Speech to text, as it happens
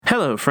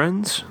Hello,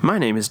 friends. My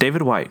name is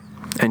David White,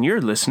 and you're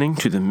listening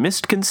to the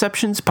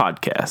Misconceptions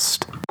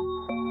Podcast.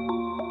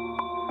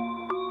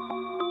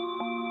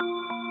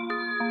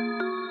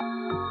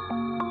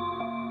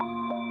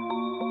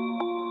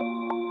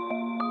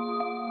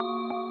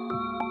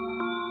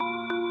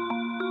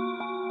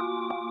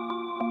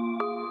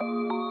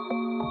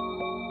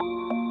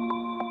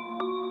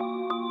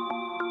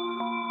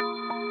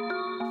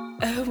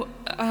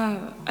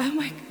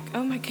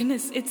 Oh my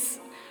goodness, it's...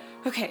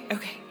 Okay,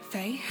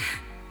 Faye,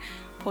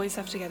 pull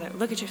yourself together.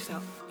 Look at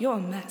yourself. You're a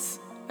mess.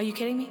 Are you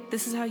kidding me?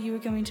 This is how you were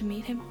going to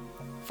meet him?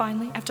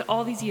 Finally? After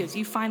all these years,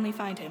 you finally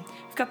find him.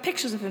 You've got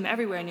pictures of him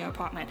everywhere in your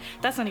apartment.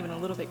 That's not even a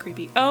little bit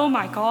creepy. Oh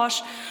my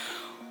gosh.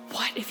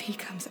 What if he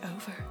comes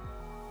over?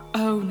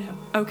 Oh no.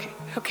 Okay.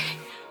 Okay,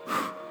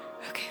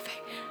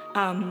 Faye.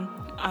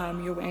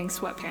 You're wearing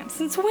sweatpants.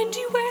 Since when do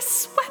you wear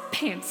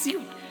sweatpants?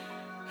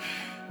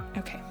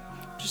 Okay.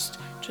 Just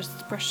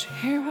brush your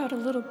hair out a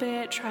little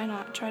bit. Try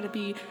to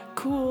be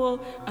cool.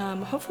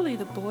 Hopefully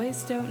the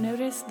boys don't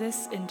notice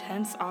this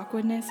intense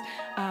awkwardness.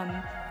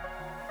 Wow.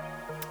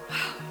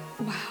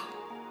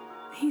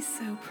 He's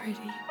so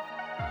pretty.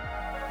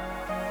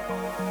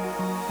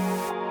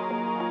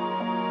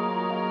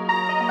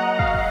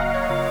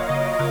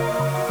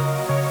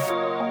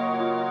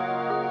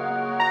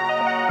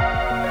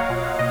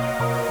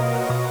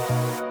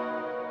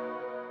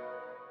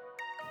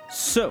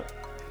 So,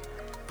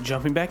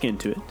 jumping back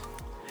into it,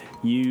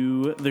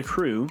 you, the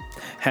crew,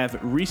 have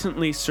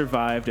recently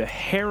survived a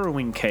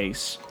harrowing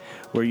case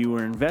where you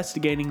were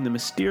investigating the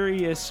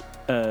mysterious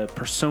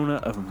persona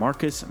of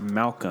Marcus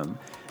Malcolm,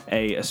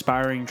 a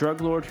aspiring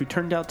drug lord who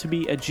turned out to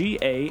be a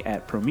GA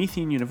at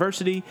Promethean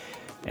University,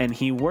 and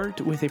he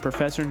worked with a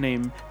professor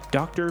named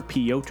Dr.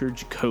 Piotr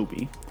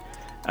Jacobi.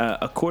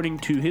 According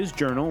to his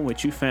journal,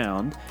 which you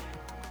found,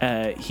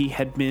 he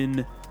had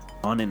been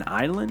on an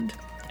island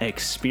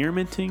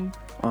experimenting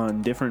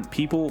on different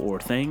people or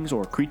things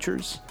or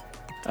creatures.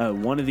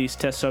 One of these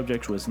test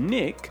subjects was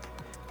Nick,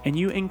 and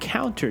you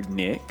encountered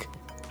Nick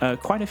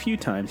quite a few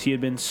times. He had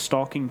been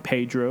stalking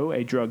Pedro,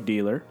 a drug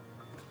dealer,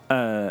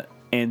 and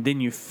then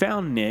you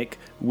found Nick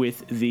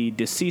with the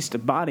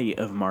deceased body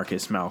of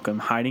Marcus Malcolm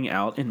hiding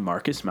out in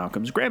Marcus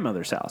Malcolm's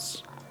grandmother's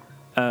house.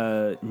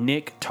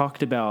 Nick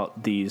talked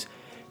about these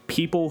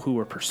people who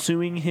were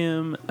pursuing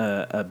him,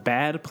 a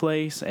bad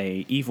place,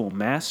 a evil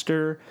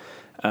master,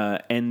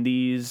 and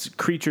these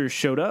creatures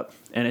showed up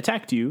and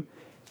attacked you,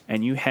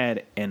 and you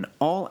had an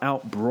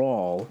all-out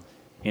brawl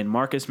in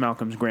Marcus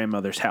Malcolm's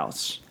grandmother's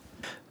house.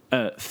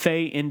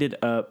 Faye ended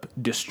up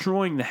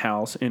destroying the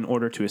house in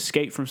order to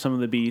escape from some of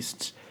the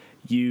beasts.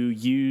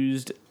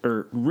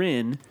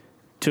 Rin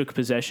took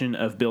possession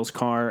of Bill's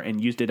car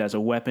and used it as a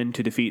weapon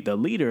to defeat the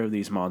leader of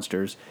these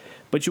monsters,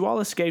 but you all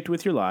escaped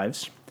with your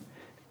lives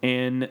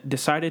and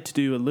decided to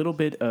do a little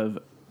bit of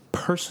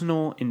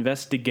personal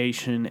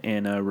investigation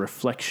and a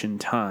reflection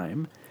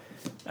time.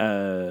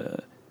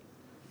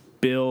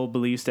 Bill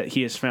believes that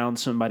he has found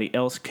somebody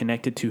else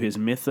connected to his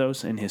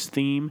mythos and his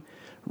theme.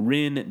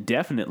 Rin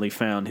definitely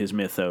found his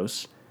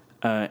mythos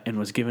and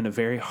was given a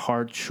very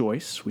hard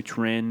choice, which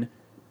Rin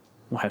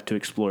will have to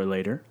explore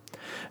later.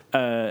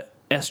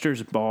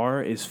 Esther's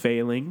bar is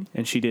failing,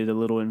 and she did a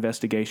little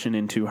investigation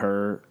into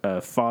her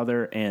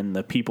father and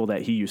the people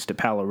that he used to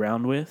pal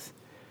around with.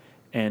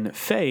 And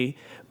Faye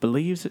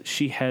believes that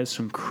she has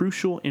some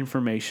crucial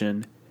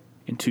information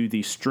into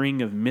the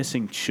string of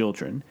missing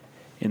children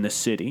in the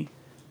city.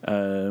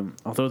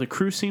 Although the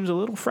crew seems a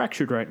little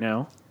fractured right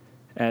now,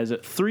 as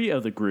 3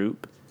 of the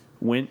group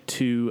went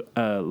to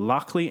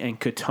Lockley and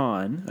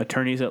Catan,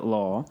 attorneys at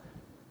law,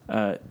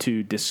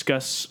 to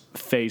discuss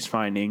Faye's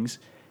findings,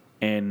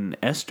 and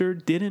Esther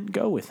didn't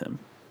go with them.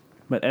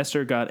 But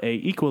Esther got a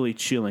equally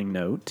chilling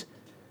note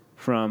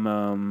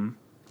from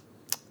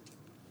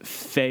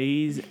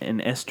Faye's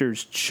and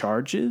Esther's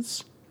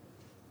charges,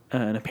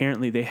 and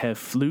apparently they have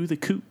flew the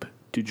coop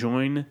to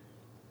join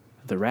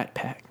the Rat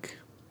Pack.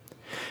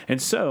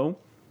 And so,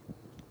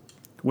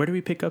 where do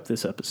we pick up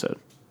this episode?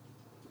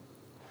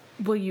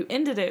 Well, you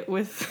ended it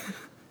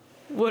with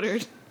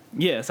Woodard.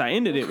 Yes, I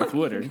ended it with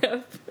Woodard.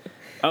 Yep.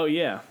 Oh,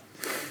 yeah.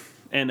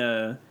 And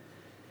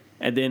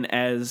then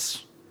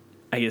as,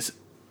 I guess,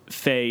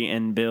 Faye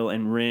and Bill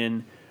and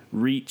Rin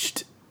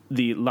reached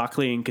the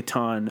Lockley and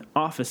Catan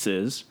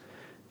offices,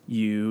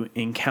 you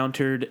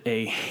encountered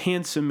a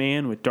handsome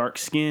man with dark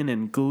skin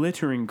and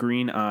glittering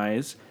green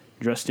eyes,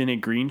 dressed in a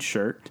green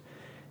shirt,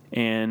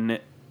 and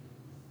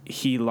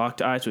he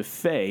locked eyes with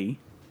Faye,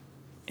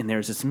 and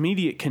there's this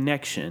immediate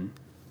connection,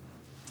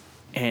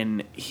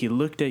 and he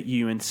looked at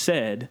you and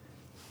said,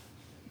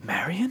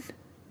 "Marion,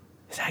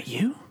 is that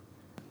you?"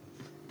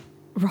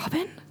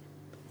 Robin?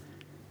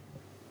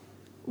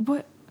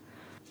 What?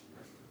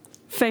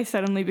 Faye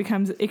suddenly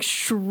becomes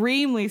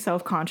extremely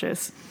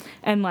self-conscious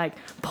and, like,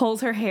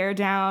 pulls her hair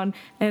down,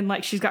 and,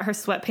 like, she's got her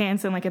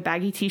sweatpants and, like, a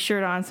baggy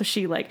t-shirt on, so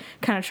she, like,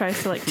 kind of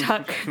tries to, like,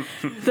 tuck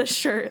the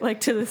shirt, like,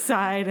 to the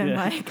side and,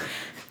 like,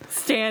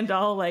 stand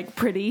all like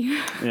pretty.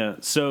 Yeah.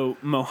 So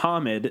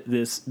Mohammed,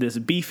 this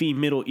beefy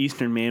Middle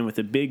Eastern man with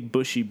a big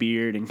bushy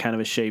beard and kind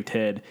of a shaved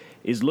head,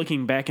 is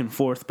looking back and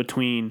forth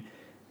between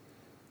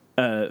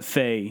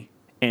Faye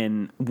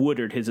and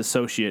Woodard, his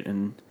associate,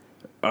 and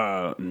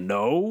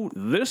no,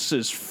 this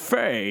is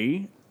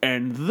Faye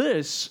and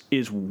this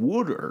is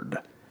Woodard.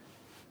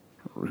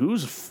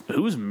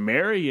 Who's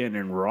Marion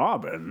and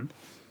Robin?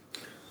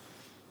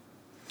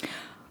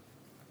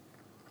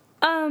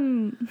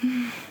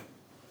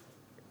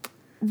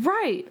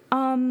 Right.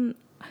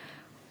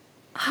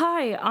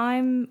 Hi,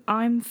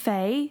 I'm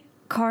Faye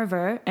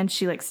Carver, and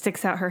she like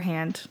sticks out her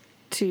hand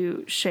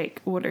to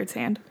shake Woodard's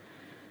hand.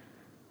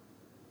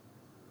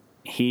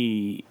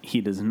 He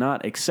does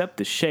not accept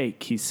the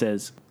shake. He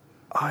says,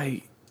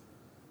 I've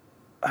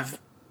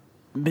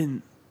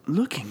been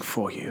looking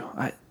for you.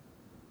 I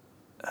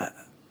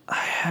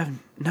have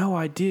no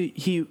idea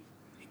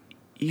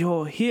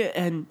you're here,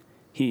 and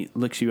he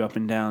looks you up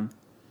and down.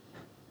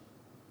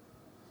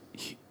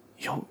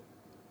 You're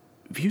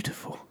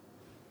beautiful.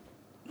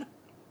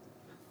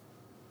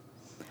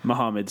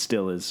 Muhammad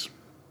still is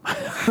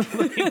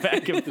looking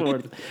back and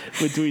forth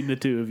between the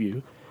two of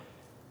you.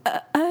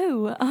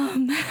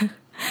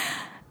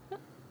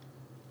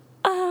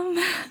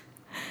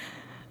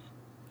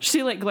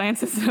 She like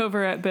glances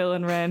over at Bill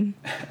and Ren.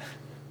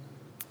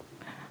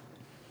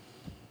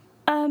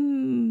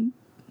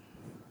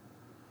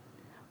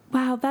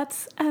 Wow,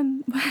 that's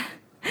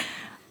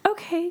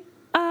okay.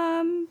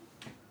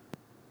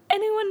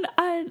 Anyone?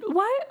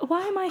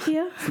 Why am I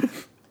here?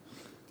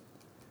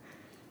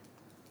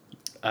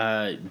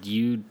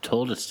 You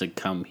told us to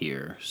come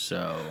here,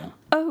 so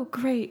Oh,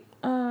 great.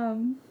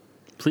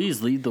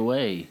 please lead the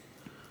way.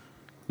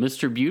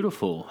 Mr.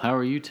 Beautiful, how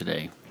are you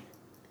today?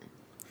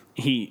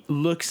 He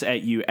looks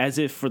at you as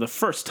if for the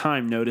first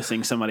time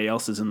noticing somebody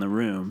else is in the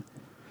room.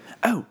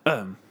 Oh,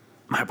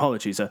 my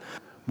apologies.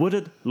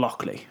 Woodard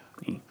Lockley.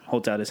 He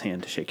holds out his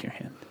hand to shake your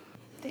hand.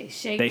 They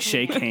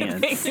shake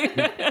hands. He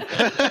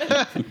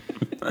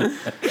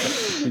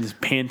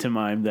just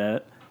pantomime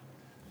that.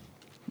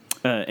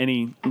 And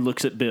he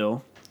looks at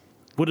Bill.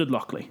 Woodard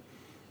Lockley.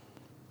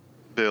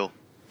 Bill.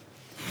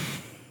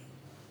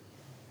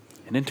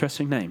 An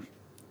interesting name.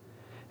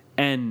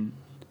 And,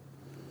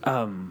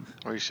 Are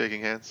you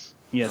shaking hands?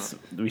 yes,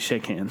 we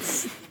shake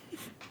hands.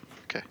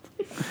 Okay.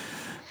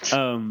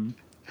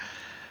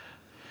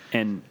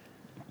 And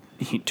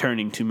he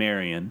turning to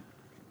Marion.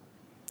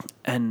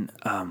 And,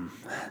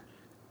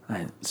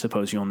 I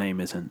suppose your name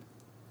isn't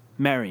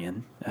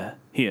Marion,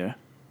 here.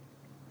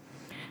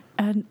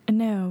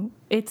 No,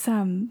 it's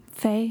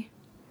Faye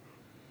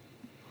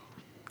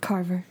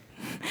Carver.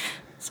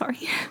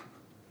 Sorry.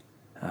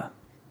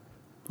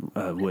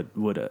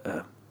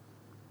 Woodard.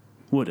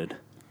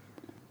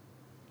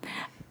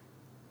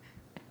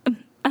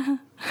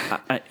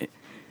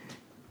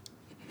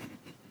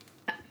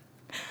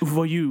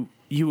 Well, you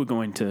were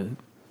going to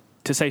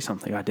say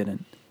something. I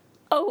didn't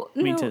Oh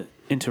no. mean to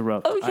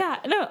interrupt. Oh yeah,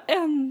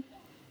 no.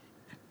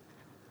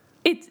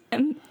 It's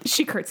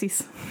she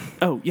curtsies.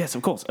 Oh yes,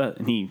 of course.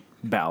 And he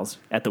bows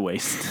at the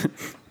waist.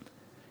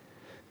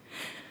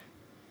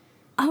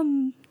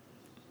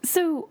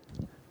 So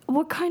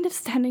we're kind of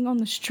standing on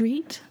the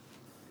street.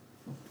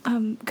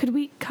 Could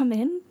we come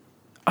in?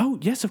 Oh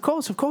yes, of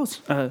course.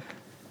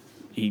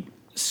 He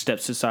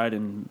steps aside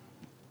and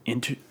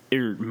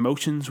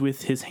motions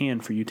with his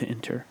hand for you to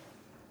enter.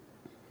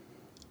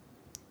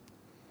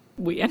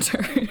 We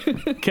enter.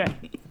 Okay.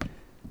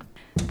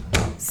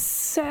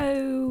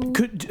 So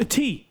Could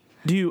tea?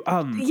 Do you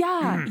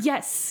yeah,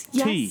 yes.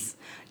 Tea.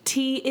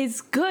 Tea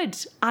is good.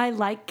 I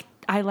like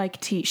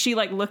tea. She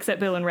like looks at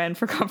Bill and Ren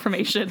for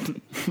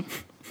confirmation.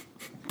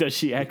 Does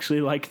she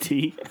actually like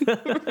tea?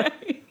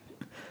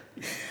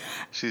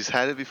 She's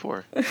had it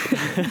before.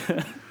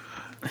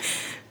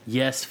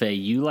 Yes, Faye,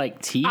 you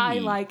like tea. I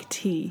like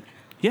tea.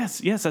 Yes,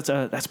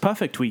 that's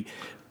perfect. We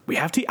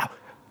have tea.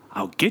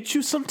 I'll get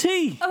you some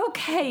tea.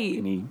 Okay.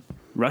 And he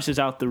rushes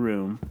out the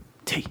room.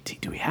 Tea.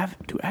 Do we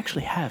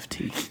actually have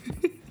tea?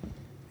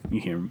 You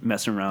hear him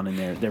messing around in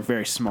their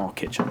very small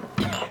kitchen.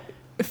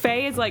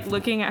 Faye is like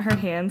looking at her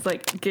hands,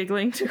 like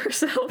giggling to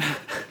herself,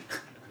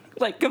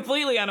 like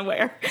completely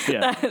unaware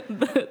that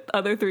the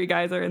other three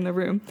guys are in the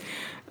room.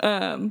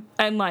 And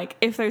like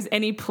if there's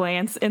any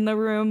plants in the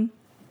room,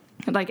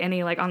 like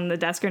any like on the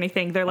desk or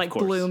anything, they're like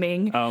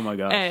blooming. Oh my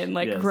gosh. And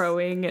like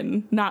growing,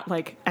 and not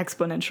like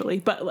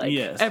exponentially, but like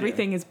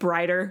everything is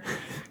brighter.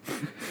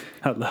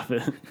 I love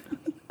it.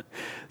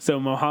 So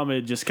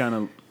Mohammed just kind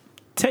of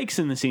takes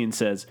in the scene and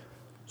says,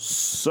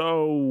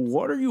 "So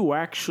what are you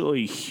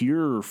actually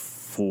here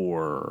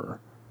for,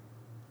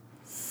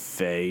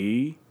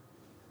 Faye?"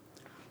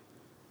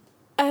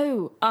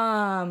 Oh,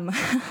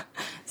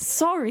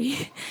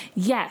 sorry.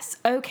 Yes,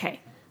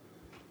 okay.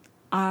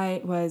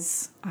 I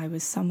was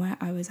somewhere.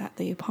 I was at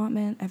the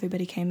apartment.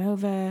 Everybody came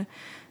over.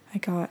 I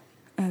got...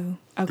 Oh,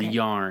 okay. The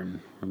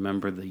yarn.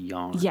 Remember the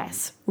yarn.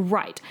 Yes,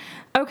 right.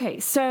 Okay,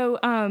 so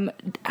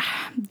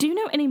do you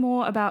know any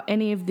more about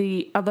any of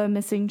the other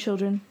missing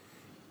children?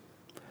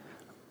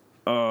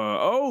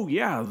 Oh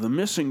yeah, the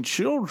missing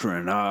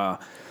children. Well,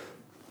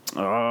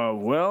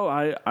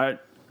 I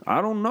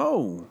don't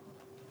know.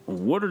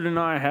 Woodard and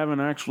I haven't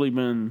actually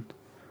been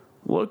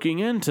looking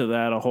into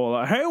that a whole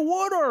lot. Hey,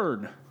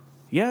 Woodard!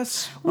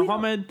 Yes,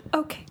 Mohammed?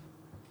 Okay.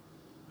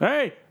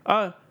 Hey,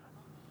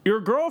 your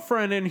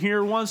girlfriend in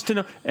here wants to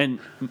know. And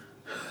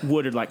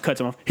Woodard, like, cuts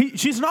him off.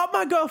 She's not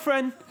my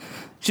girlfriend.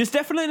 She's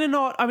definitely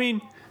not. I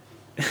mean,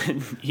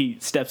 he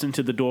steps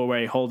into the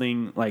doorway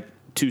holding, like,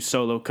 2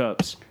 solo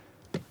cups.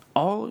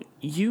 Oh,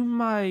 you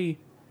my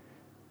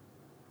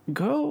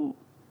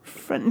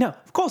girlfriend? No,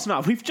 of course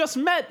not. We've just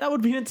met. That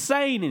would be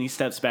insane. And he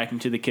steps back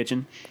into the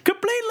kitchen.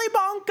 Completely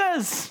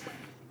bonkers.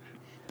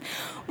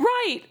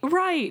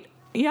 Right.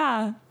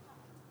 Yeah.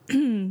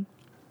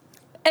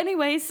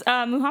 Anyways,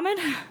 Muhammad?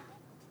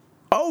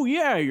 Oh,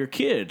 yeah, your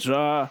kids.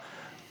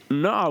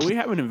 No, we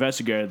haven't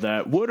investigated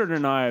that. Woodard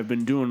and I have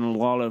been doing a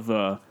lot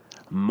of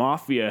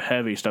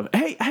mafia-heavy stuff.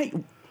 Hey,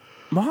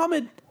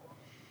 Mohammed.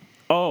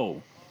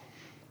 Oh,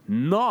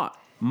 not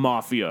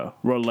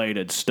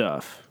mafia-related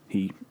stuff.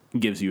 He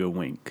gives you a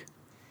wink.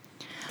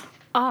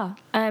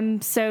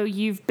 So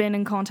you've been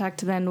in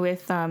contact then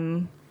with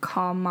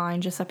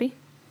Carmine Giuseppe?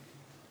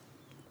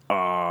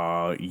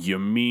 You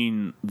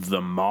mean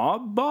the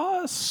mob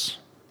boss?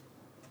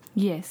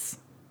 Yes.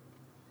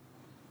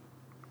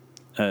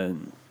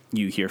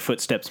 You hear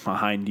footsteps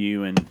behind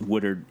you, and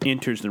Woodard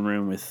enters the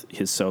room with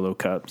his solo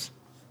cups.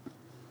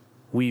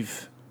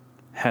 We've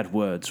had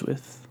words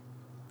with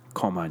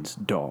Carmine's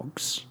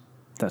dogs.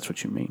 That's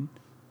what you mean.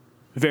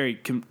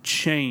 Very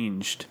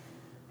changed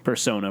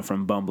persona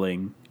from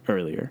bumbling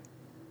earlier.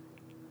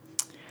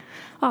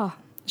 Oh,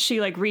 she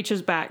like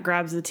reaches back,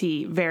 grabs the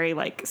tea, very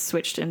like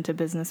switched into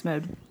business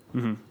mode.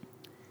 Mm-hmm.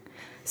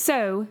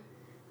 So,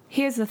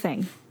 here's the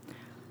thing.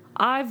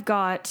 I've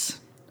got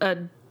a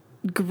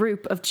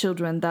group of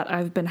children that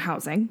I've been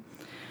housing,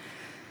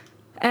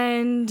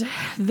 and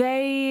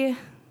they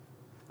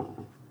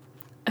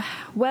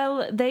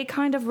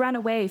kind of ran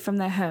away from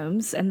their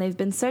homes, and they've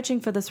been searching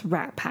for this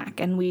rat pack,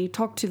 and we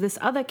talked to this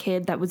other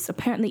kid that was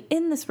apparently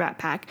in this rat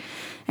pack,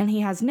 and he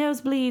has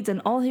nosebleeds, and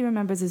all he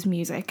remembers is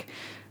music,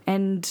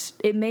 and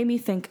it made me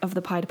think of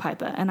the Pied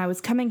Piper, and I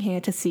was coming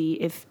here to see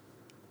if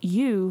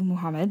you,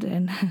 Muhammad,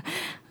 and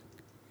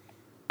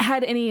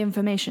had any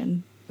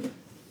information.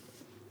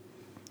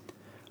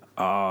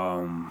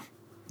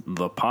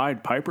 The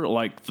Pied Piper,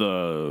 like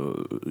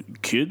the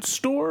kid's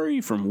story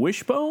from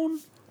Wishbone?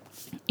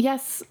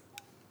 Yes,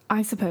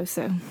 I suppose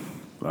so.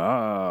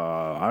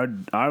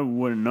 I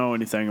wouldn't know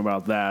anything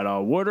about that.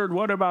 Woodard,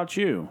 what about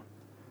you?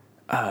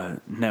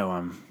 No,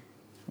 I'm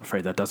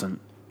afraid that doesn't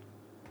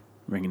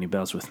ring any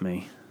bells with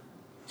me.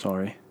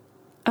 Sorry.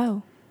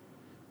 Oh.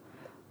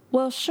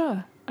 Well,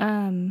 sure.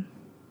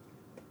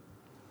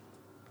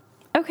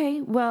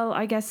 Okay, well,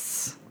 I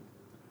guess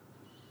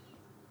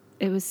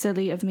it was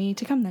silly of me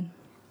to come then.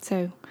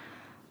 So,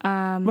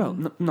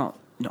 Well, no,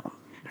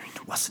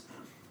 it wasn't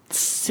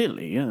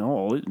silly at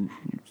all. It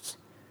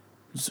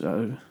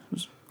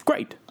was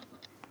great.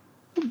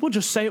 We'll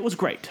just say it was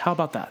great. How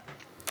about that?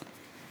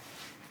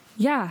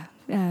 yeah,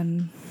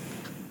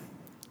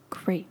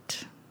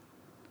 great.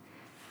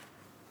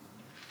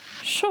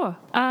 Sure.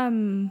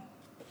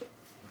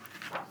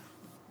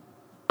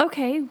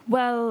 Okay,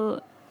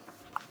 well,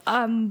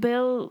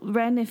 Bill,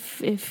 Ren,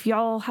 if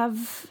y'all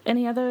have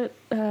any other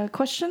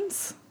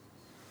questions?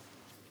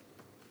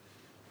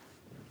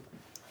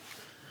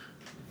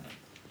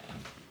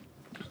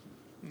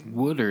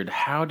 Woodard,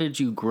 how did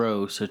you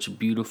grow such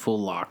beautiful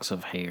locks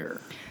of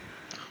hair?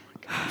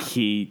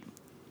 He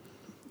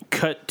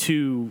cut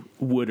to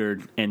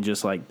Woodard and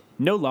just like,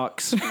 no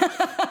locks,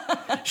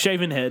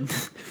 shaven head,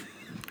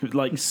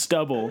 like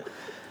stubble.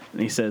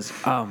 And he says,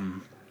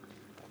 I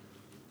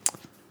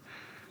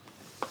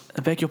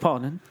beg your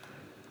pardon?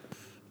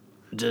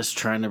 Just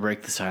trying to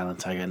break the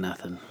silence. I got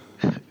nothing.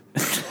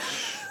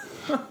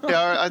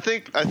 Yeah, I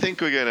think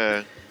we're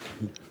gonna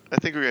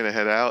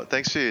head out.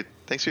 Thanks for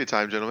your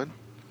time, gentlemen.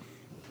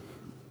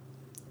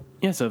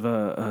 Yes,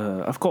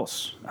 of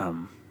course.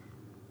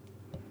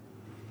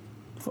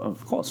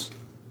 Of course.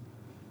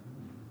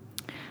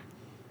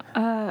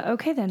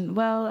 Okay then.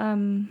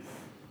 Well,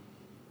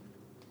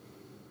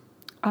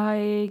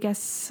 I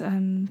guess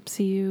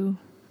see you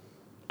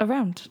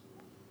around.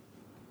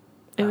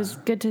 It was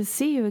good to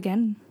see you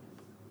again.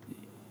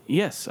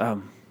 Yes,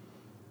 and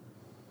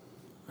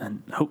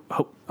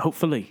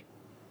hopefully,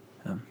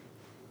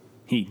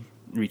 he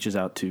reaches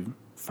out to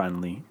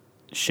finally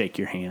shake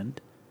your hand.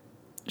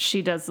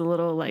 She does the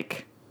little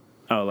like.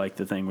 Oh, like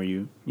the thing where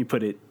you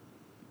put it.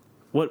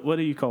 What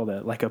do you call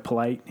that? Like a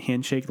polite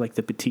handshake, like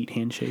the petite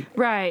handshake.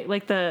 Right,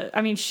 like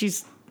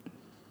she's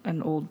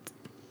an old.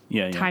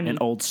 Yeah, tiny. An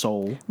old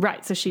soul.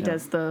 Right, so she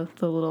does the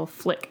little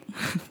flick,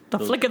 the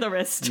flick of the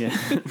wrist. Yeah.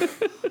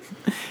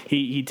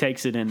 He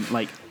takes it and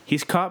like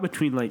he's caught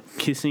between like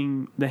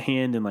kissing the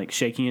hand and like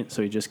shaking it,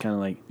 so he just kind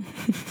of like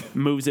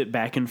moves it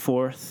back and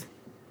forth,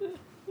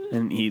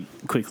 and he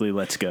quickly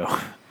lets go.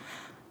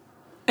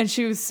 And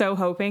she was so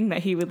hoping that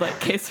he would like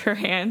kiss her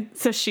hand,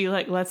 so she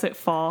like lets it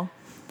fall.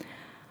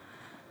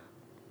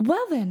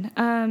 Well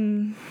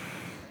then,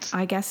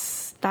 I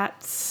guess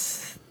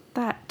that's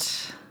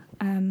that.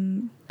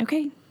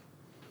 Okay.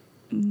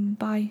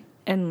 Bye.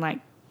 And like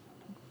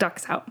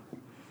ducks out.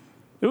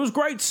 It was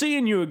great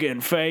seeing you again,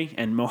 Faye.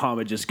 And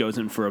Mohammed just goes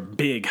in for a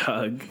big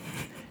hug.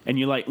 And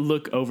you like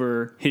look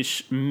over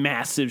his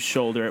massive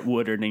shoulder at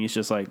Woodard, and he's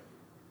just like,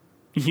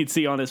 you'd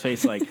see on his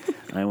face like,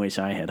 I wish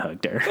I had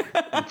hugged her.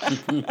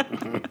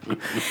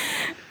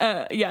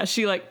 Yeah,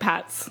 she like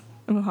pats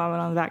Mohammed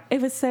on the back.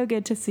 It was so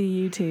good to see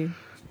you too.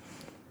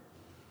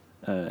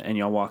 And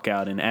y'all walk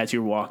out, and as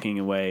you're walking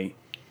away,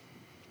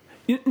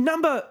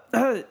 number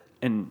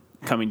and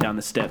coming down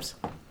the steps,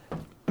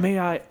 may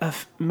I,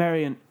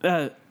 Marion,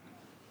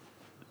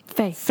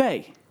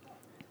 Faye.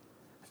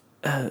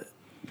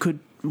 could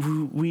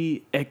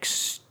we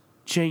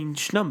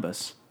exchange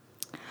numbers?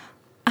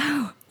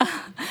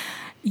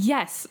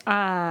 Yes.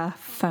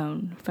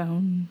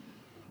 Phone.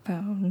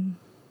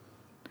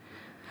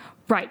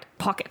 Right.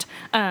 Pocket.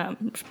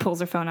 She pulls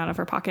her phone out of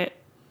her pocket.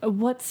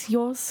 What's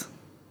yours?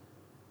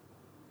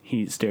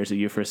 He stares at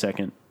you for a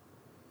second.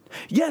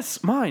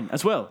 Yes, mine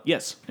as well.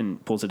 Yes,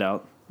 and pulls it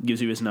out,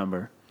 gives you his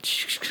number.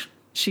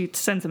 She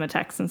sends him a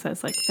text and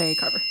says, like, Faye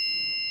Carver.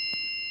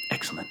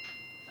 Excellent.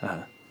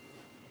 I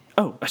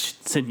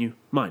should send you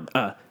mine.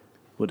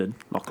 Woodard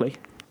Lockley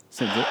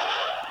sends it.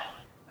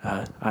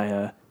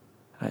 I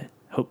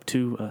hope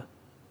to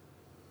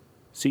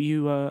see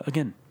you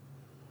again.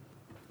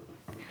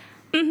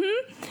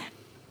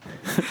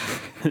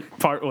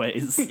 Part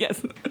ways.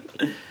 Yes.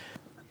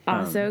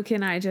 Also,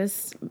 can I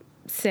just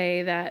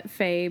say that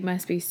Faye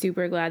must be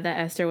super glad that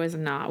Esther was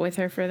not with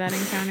her for that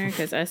encounter,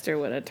 because Esther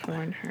would have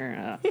torn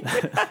her up.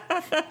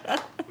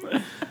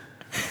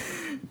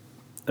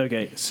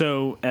 Okay,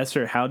 so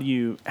Esther, how do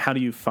you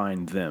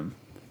find them?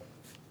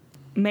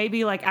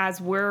 Maybe, like, as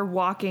we're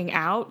walking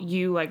out,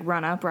 you, like,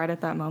 run up right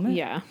at that moment?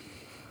 Yeah.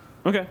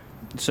 Okay,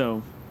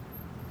 so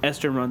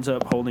Esther runs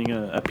up holding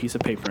a piece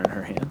of paper in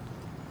her hand.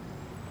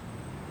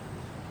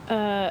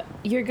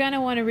 You're gonna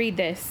want to read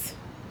this.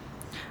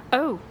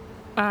 Oh.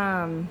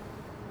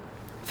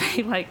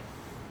 Faye, like,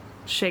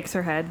 shakes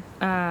her head.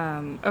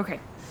 Okay.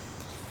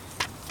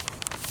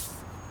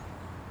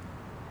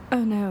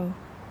 Oh, no.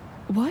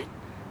 What?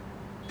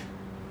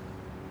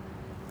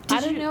 I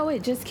don't know.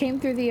 It just came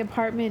through the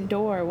apartment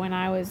door when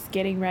I was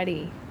getting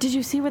ready. Did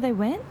you see where they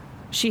went?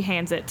 She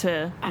hands it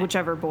to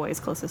whichever boy is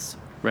closest.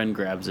 Ren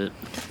grabs it.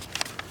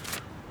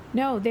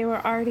 No, they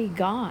were already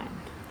gone.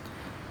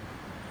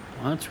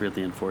 Well, that's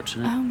really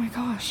unfortunate. Oh my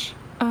gosh.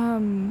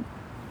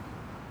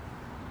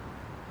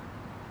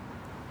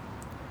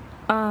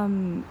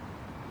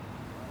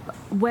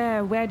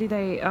 Where do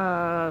they,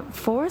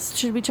 forest?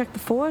 Should we check the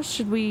forest?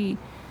 Should we...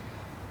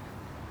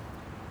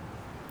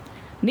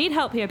 Need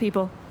help here,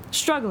 people.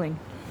 Struggling.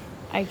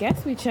 I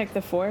guess we checked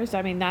the forest.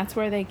 I mean, that's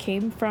where they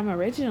came from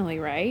originally,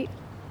 right?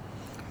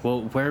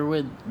 Well, where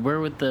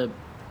would the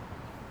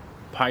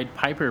Pied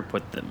Piper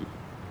put them?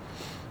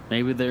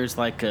 Maybe there's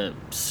like a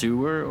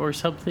sewer or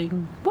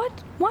something? What?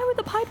 Why would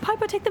the Pied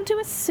Piper take them to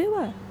a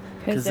sewer?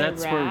 Because they're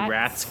that's where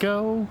rats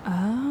go?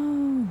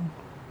 Oh.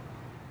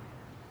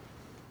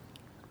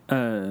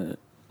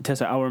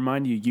 Tessa, I'll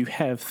remind you, you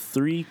have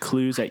 3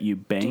 clues that you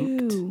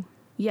banked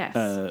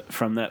Yes.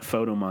 from that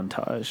photo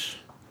montage.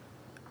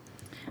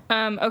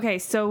 Okay,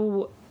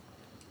 so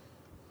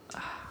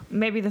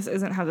maybe this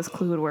isn't how this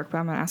clue would work, but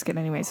I'm going to ask it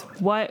anyways.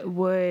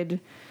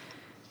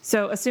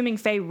 So assuming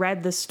Faye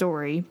read the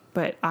story,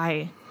 but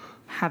I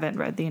haven't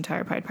read the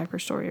entire Pied Piper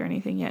story or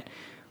anything yet,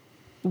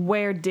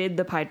 where did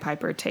the Pied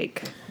Piper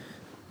take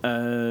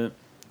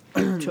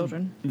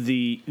children?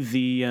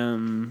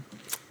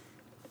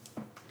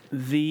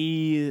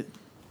 The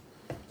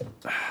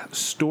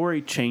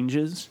story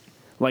changes.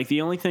 Like,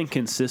 the only thing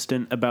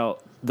consistent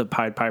about the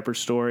Pied Piper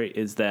story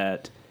is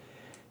that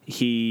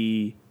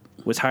he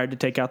was hired to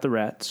take out the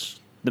rats.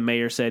 The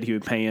mayor said he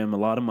would pay him a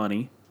lot of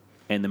money,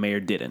 and the mayor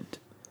didn't.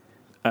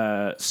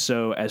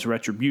 So as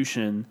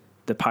retribution,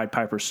 the Pied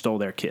Piper stole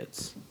their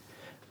kids.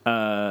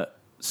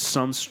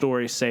 Some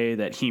stories say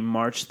that he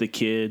marched the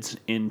kids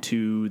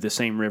into the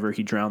same river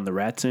he drowned the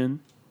rats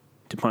in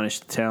to punish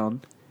the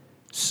town.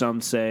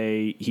 Some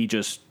say he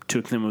just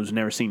took them and was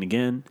never seen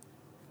again.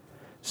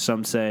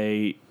 Some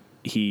say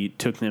he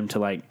took them to,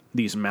 like,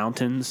 these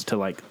mountains to,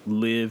 like,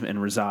 live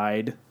and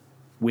reside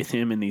with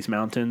him in these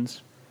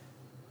mountains.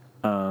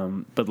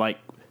 But, like,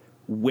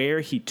 where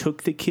he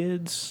took the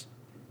kids,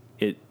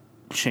 it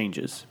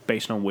changes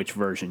based on which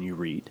version you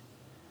read.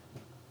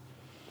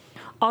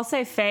 I'll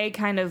say Faye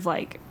kind of,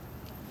 like,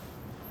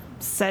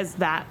 says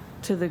that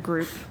to the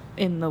group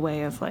in the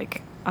way of,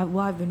 like, well,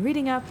 I've been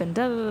reading up and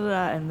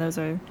da-da-da-da, and those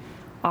are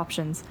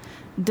options.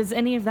 Does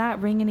any of that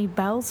ring any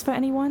bells for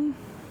anyone?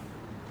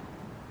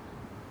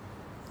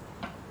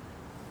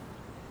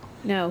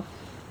 No.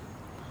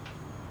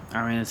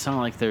 I mean, it's not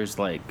like there's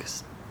like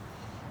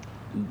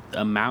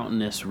a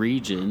mountainous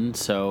region,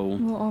 so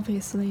Well,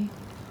 obviously.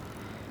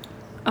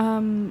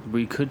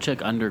 we could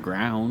check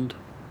underground.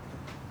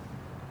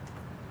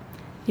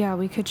 Yeah,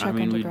 we could check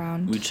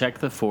underground. We check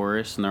the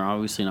forest, and they're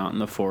obviously not in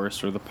the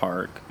forest or the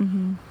park.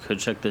 Mm-hmm. Could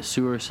check the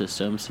sewer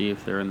system, see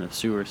if they're in the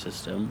sewer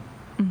system.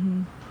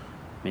 Mm-hmm.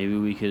 Maybe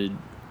we could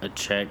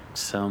check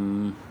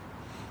some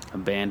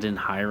abandoned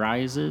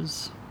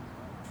high-rises.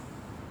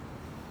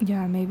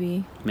 Yeah,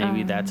 maybe.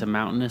 Maybe that's a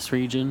mountainous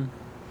region.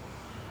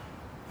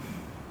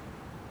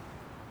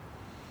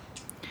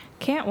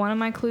 Can't one of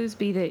my clues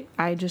be that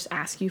I just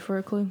ask you for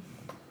a clue?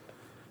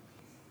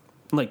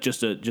 Like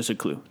just a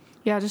clue.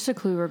 Yeah, just a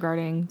clue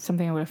regarding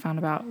something I would have found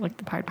about, like,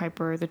 the Pied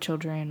Piper or the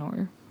children,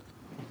 or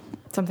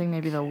something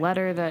maybe the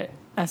letter that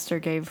Esther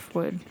gave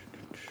would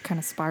kind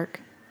of spark.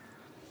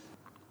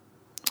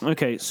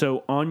 Okay,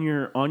 so on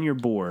your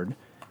board,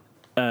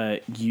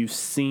 you've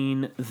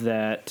seen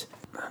that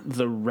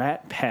the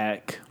Rat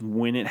Pack,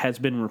 when it has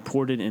been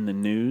reported in the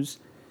news,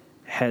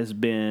 has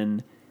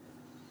been,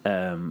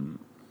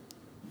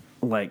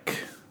 like,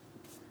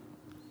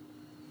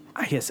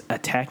 I guess,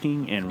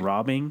 attacking and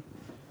robbing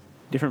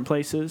different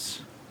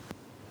places.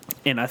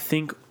 And I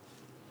think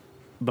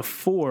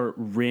before,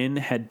 Rin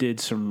had did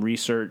some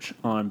research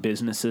on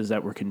businesses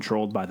that were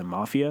controlled by the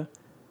Mafia.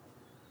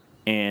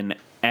 And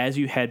as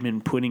you had been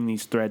putting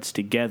these threads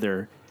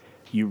together,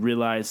 you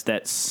realized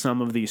that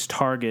some of these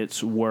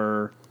targets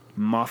were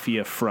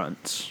Mafia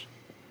fronts.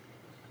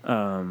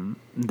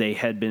 They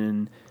had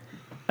been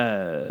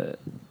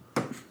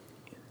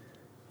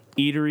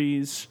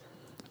eateries,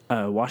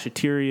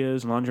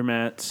 washaterias,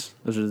 laundromats.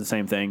 Those are the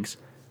same things.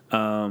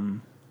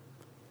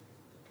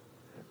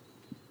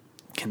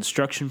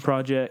 Construction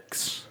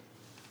projects,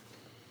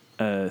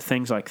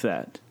 things like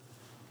that.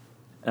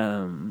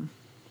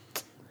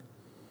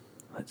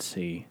 Let's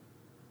see.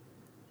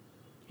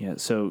 Yeah,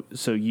 so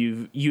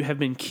you have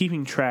been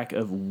keeping track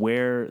of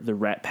where the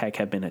Rat Pack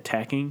have been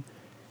attacking,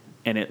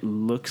 and it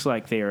looks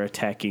like they are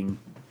attacking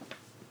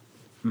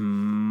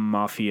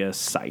Mafia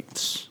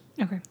sites.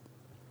 Okay.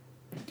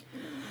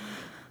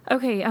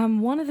 Okay,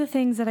 one of the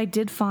things that I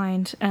did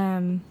find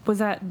was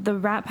that the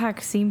Rat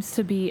Pack seems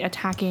to be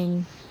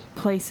attacking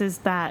places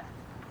that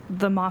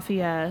the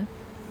Mafia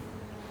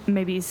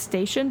maybe is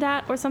stationed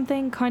at or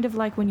something, kind of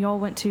like when y'all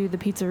went to the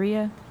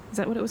pizzeria. Is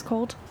that what it was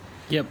called?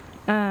 Yep.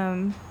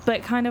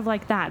 But kind of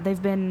like that.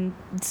 They've been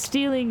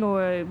stealing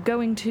or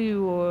going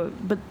to,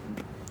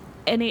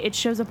 and it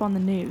shows up on the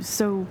news.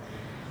 So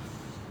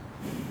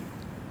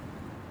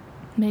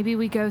maybe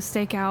we go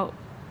stake out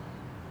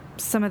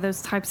some of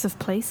those types of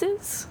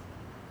places?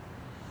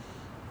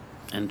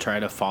 And try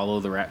to follow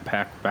the Rat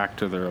Pack back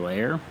to their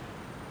lair?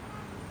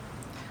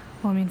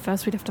 Well, I mean,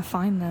 first we'd have to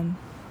find them.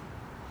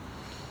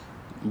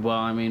 Well,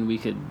 I mean, we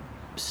could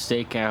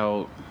stake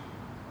out...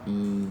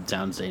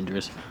 sounds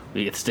dangerous.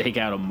 We could stake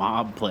out a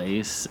mob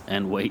place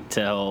and wait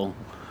till,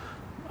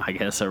 I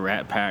guess, a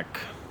Rat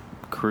Pack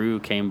crew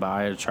came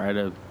by to try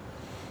to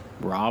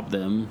rob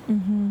them,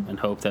 and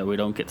hope that we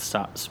don't get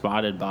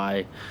spotted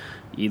by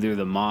either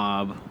the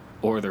mob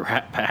or the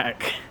Rat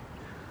Pack.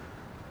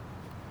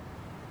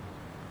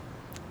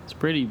 It's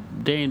pretty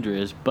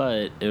dangerous,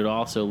 but it would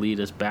also lead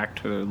us back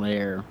to their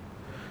lair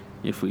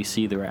if we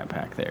see the Rat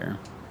Pack there.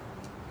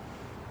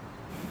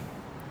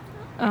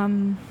 I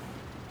mean,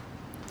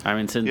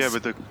 since... Yeah,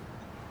 but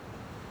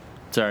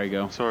Sorry,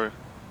 go. Sorry.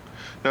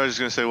 No, I was just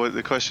gonna say, what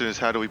the question is,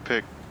 how do we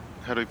pick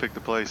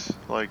the place?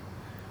 Like,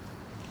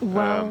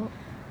 well,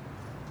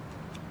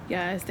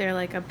 yeah, is there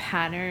like a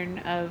pattern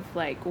of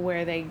like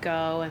where they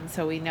go, and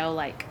so we know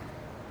like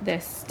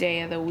this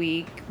day of the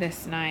week,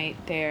 this night,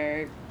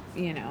 they're,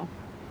 you know.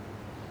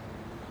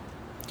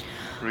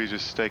 we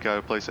just stake out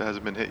a place that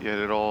hasn't been hit yet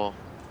at all.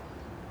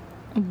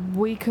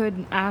 We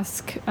could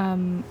ask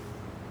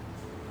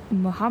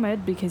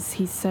Muhammad, because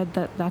he said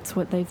that that's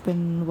what they've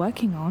been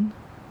working on,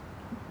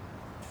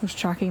 was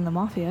tracking the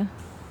Mafia.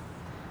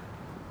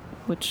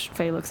 Which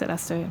Faye looks at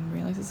Esther and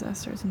realizes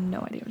Esther has no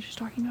idea what she's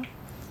talking about.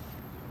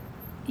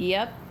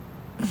 Yep.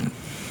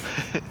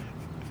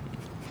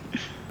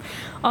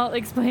 I'll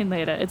explain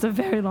later. It's a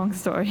very long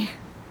story.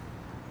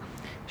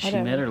 She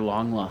met her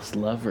long-lost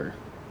lover.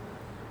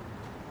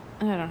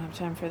 I don't have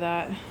time for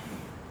that.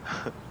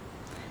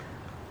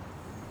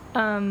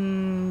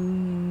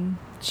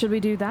 Should we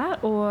do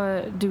that,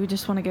 or do we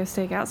just want to go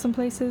stake out some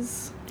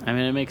places? I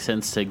mean, it makes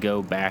sense to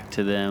go back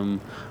to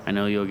them. I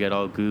know you'll get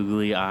all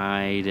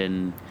googly-eyed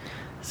and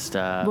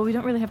stuff. Well, we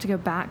don't really have to go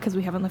back because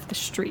we haven't left the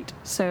street,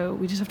 so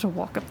we just have to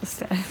walk up the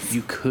stairs.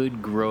 You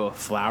could grow a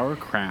flower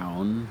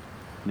crown,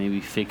 maybe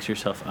fix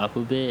yourself up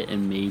a bit,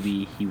 and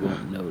maybe he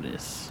won't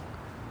notice.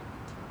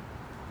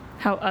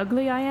 How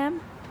ugly I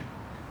am?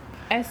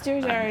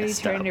 Esther's already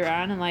messed turned up.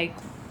 around and like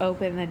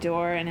opened the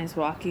door and is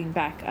walking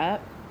back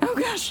up. Oh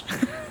gosh.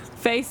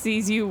 Faye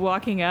sees you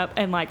walking up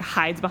and like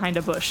hides behind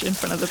a bush in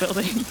front of the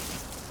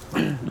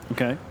building.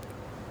 Okay.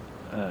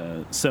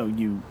 So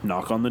you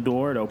knock on the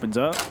door, it opens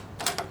up.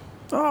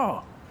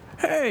 Oh,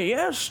 hey,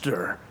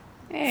 Esther.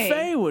 Hey.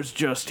 Faye was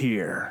just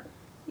here.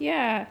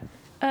 Yeah.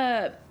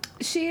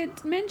 She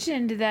had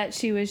mentioned that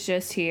she was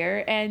just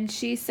here, and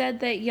she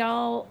said that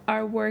y'all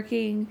are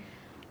working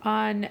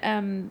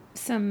on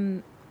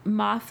some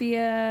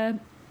mafia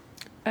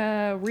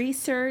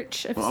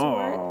research of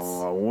sorts.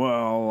 Oh,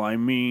 well, I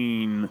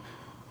mean,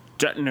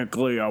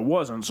 technically I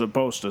wasn't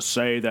supposed to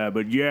say that,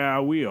 but yeah,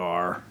 we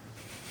are.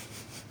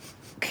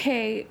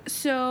 Okay,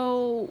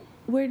 so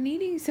we're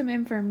needing some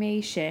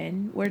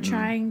information. We're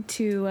trying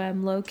to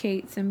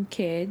locate some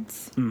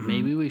kids.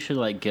 Maybe we should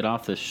like get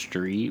off the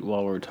street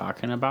while we're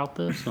talking about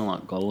this and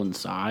like go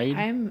inside.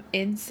 I'm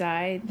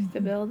inside the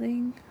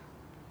building.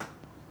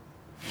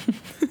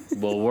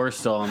 Well, we're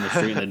still on the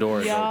street and the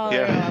door is open. Y'all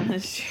Yeah. are on the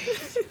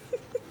street.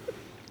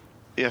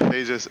 Yeah,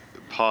 Faye just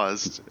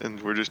paused,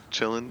 and we're just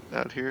chilling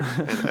out here,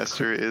 and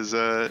Esther is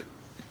out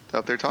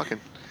there talking.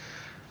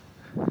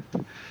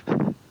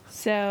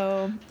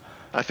 So,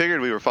 I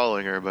figured we were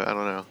following her, but I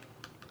don't know.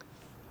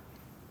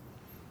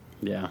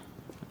 Yeah.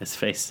 His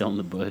face still in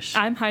the bush.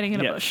 I'm hiding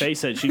in a Yeah, bush. Faye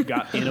said she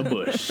got in a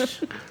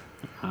bush.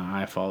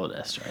 I followed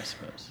Esther, I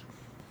suppose.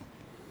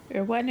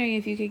 we're wondering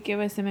if you could give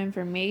us some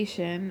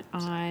information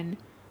on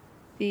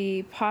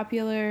the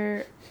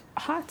popular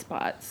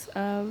hotspots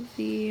of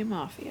the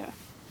mafia.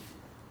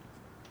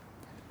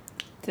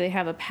 Do they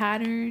have a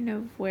pattern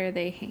of where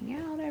they hang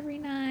out every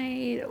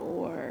night,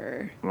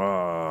 or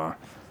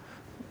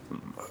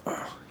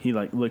He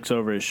like looks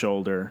over his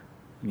shoulder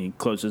and he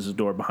closes the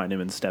door behind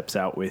him and steps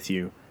out with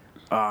you.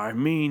 I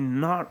mean,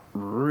 not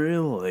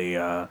really.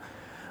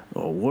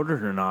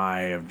 Woodard and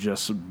I have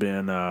just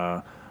been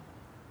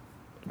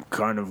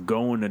kind of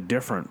going to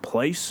different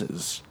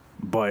places,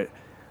 but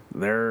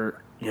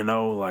they're,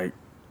 like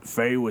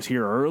Faye was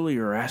here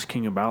earlier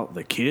asking about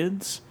the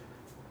kids.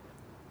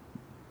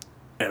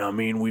 And I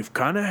mean, we've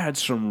kind of had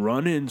some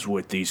run-ins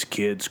with these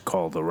kids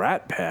called the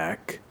Rat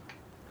Pack.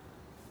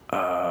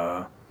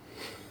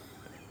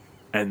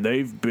 And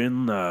they've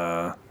been,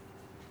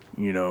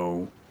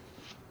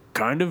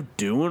 kind of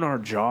doing our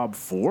job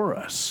for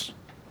us.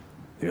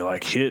 They,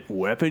 hit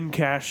weapon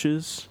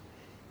caches.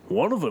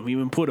 One of them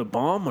even put a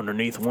bomb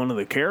underneath one of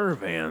the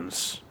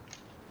caravans.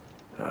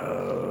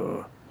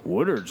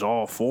 Woodard's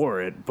all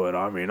for it, but,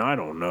 I mean, I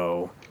don't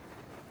know.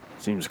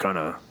 Seems kind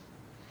of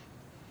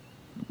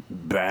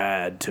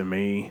bad to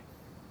me.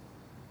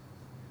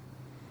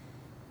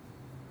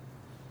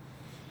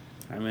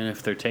 I mean,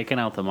 if they're taking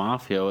out the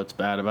mafia, what's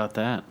bad about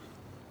that?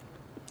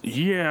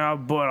 Yeah,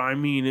 but I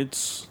mean,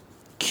 it's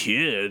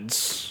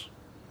kids.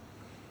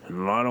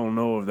 And I don't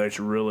know if they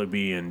should really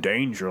be in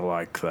danger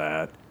like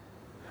that.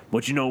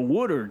 But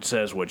Woodard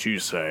says what you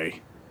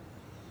say.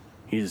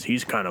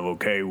 He's kind of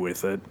okay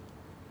with it.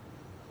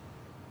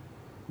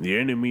 The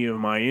enemy of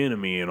my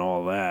enemy and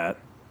all that.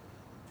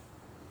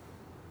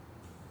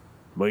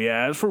 But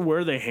yeah, as for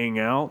where they hang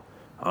out,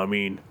 I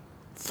mean,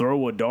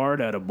 throw a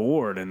dart at a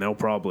board and they'll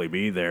probably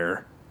be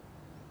there.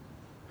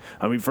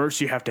 I mean,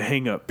 first you have to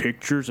hang up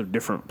pictures of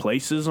different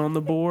places on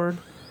the board,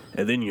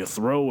 and then you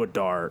throw a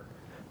dart.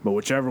 But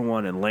whichever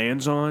one it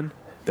lands on,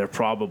 they're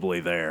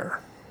probably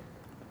there.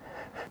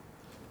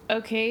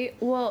 okay,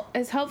 well,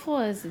 as helpful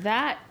as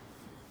that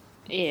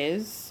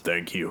is,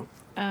 Thank you.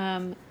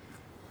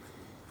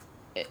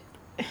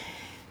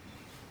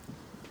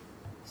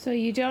 so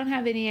you don't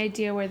have any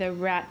idea where the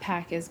Rat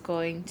Pack is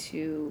going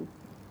to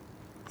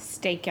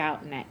stake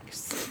out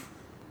next?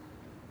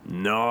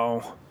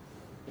 No.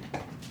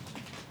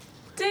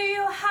 Do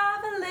you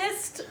have a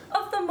list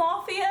of the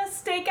mafia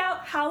stakeout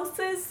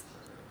houses?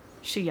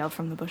 She yelled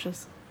from the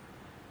bushes.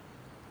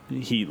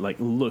 He,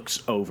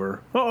 looks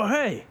over. Oh,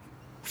 hey!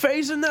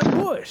 Faye's in that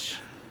bush!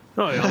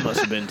 Oh, y'all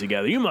must have been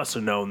together. You must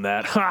have known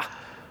that. Ha!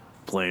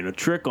 Playing a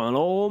trick on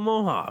old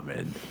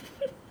Mohammed.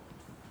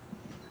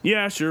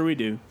 Yeah, sure we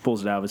do.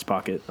 Pulls it out of his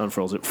pocket,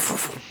 unfurls it.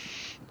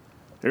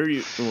 There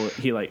you.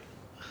 He,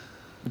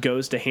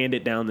 goes to hand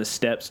it down the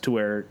steps to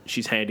where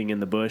she's hiding in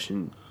the bush,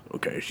 and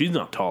okay, she's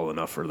not tall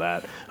enough for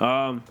that.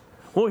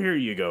 Well, here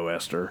you go,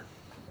 Esther.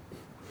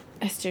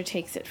 Esther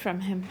takes it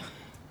from him,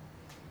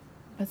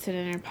 puts it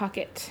in her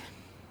pocket.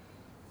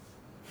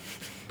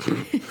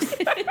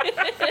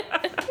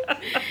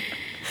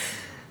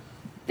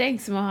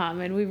 Thanks,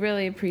 Mohammed. We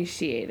really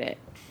appreciate it.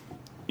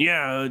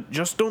 Yeah,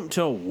 just don't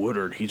tell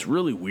Woodard. He's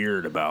really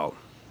weird about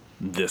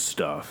this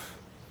stuff.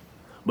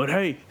 But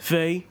hey,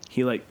 Faye,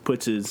 he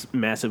puts his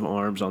massive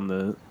arms on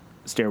the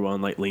stairwell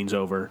and leans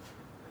over.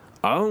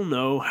 I don't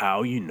know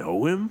how you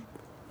know him,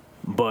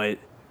 but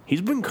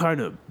he's been kind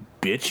of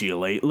bitchy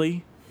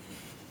lately.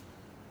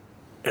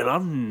 And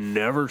I've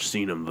never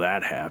seen him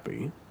that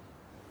happy.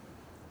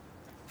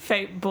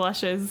 Faye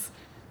blushes.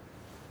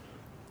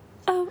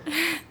 Oh,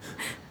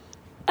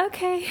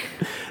 okay.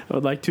 I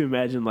would like to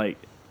imagine,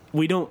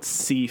 we don't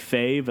see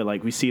Faye, but,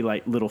 we see,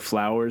 little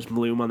flowers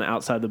bloom on the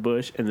outside the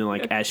bush, and then,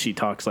 as she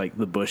talks,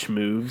 the bush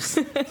moves.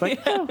 It's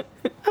oh,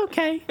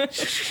 okay.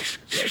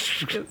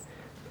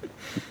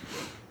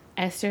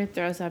 Esther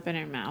throws up in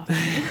her mouth.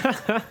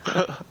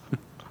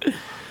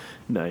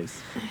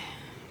 Nice.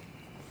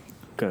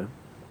 Okay.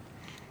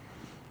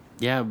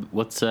 Yeah,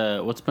 what's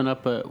been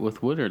up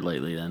with Woodard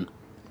lately then?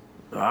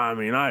 I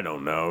mean, I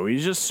don't know.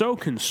 He's just so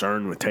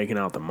concerned with taking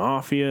out the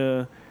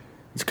mafia.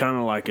 It's kind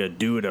of like a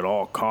do it at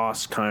all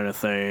costs kind of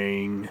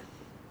thing.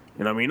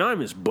 And I mean, I'm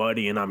his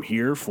buddy and I'm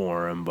here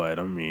for him, but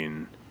I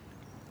mean,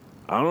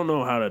 I don't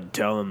know how to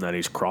tell him that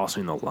he's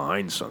crossing the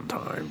line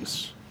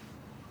sometimes.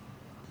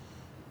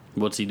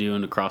 What's he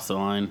doing to cross the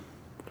line?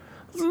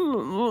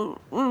 Well,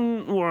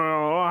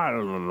 I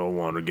don't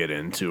want to get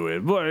into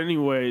it. But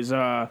anyways,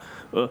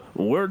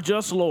 we're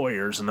just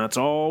lawyers, and that's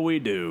all we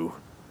do.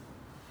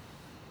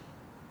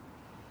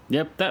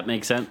 Yep, that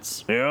makes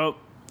sense. Yep.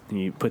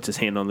 He puts his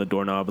hand on the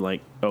doorknob and,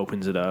 like,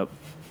 opens it up.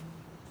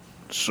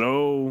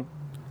 So,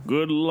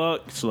 good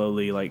luck.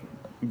 Slowly, like,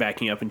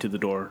 backing up into the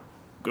door.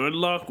 Good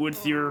luck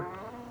with your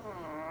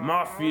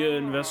mafia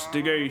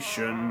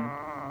investigation.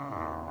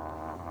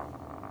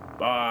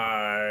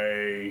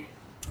 Bye.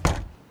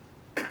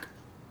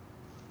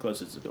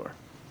 Closes the door.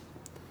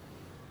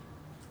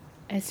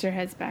 Esther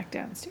heads back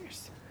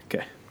downstairs.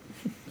 Okay.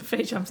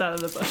 Faye jumps out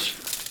of the bush.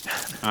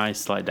 I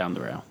slide down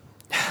the rail.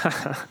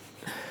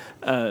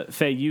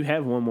 Faye, you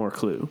have one more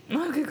clue.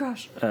 Oh, good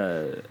gosh.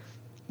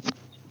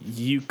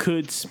 You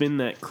could spin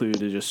that clue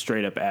to just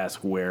straight up ask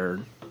where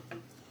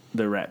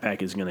the Rat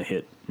Pack is going to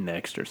hit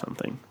next or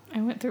something. I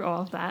went through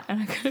all of that,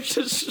 and I could have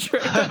just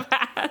straight up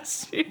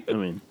asked you. I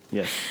mean,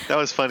 yes. That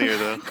was funnier,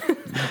 though.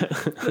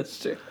 That's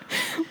true.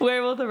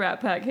 Where will the Rat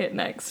Pack hit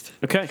next?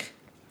 Okay.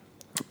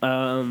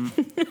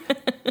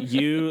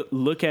 You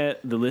look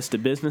at the list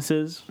of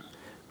businesses,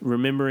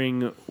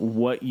 remembering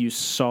what you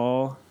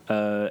saw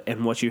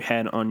and what you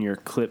had on your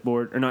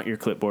clipboard, or not your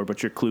clipboard,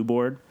 but your clue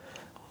board.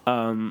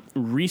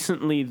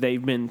 Recently,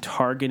 they've been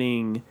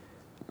targeting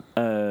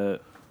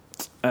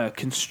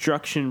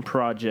construction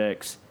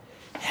projects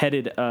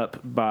headed up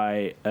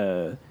by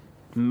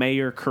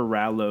Mayor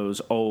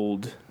Corralo's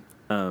old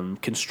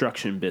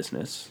construction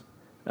business,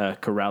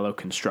 Corralo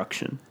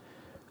Construction.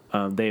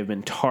 They have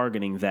been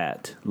targeting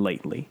that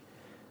lately.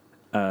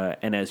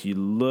 And as you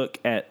look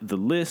at the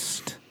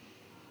list,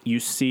 you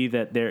see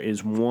that there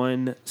is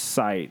one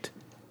site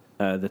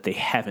that they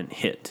haven't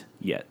hit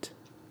yet.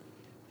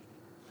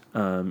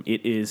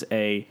 It is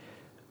a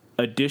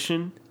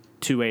addition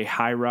to a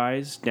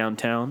high-rise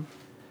downtown.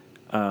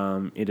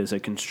 It is a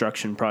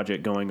construction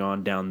project going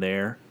on down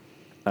there,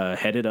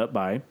 headed up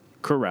by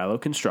Corralo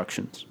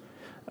Constructions.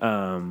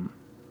 But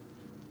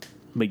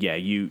yeah,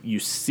 you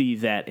see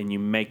that and you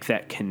make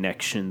that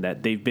connection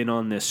that they've been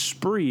on this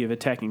spree of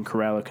attacking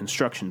Corralo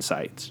construction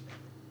sites.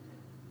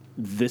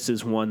 This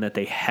is one that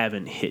they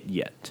haven't hit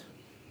yet.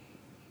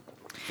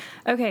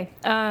 Okay,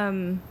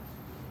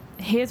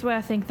 here's where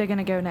I think they're going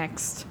to go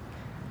next.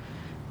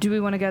 Do we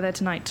want to go there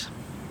tonight?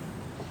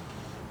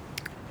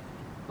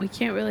 We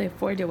can't really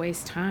afford to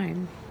waste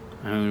time.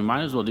 I mean, we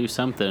might as well do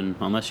something,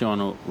 unless you want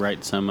to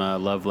write some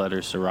love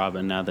letters to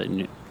Robin now that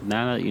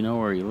you know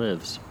where he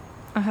lives.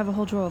 I have a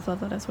whole drawer of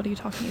love letters. What are you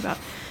talking about?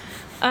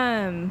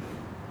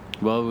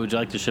 Well, would you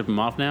like to ship him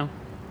off now?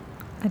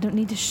 I don't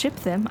need to ship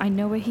them. I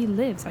know where he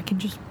lives. I can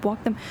just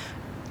walk them.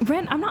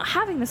 Ren, I'm not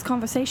having this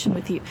conversation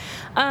with you.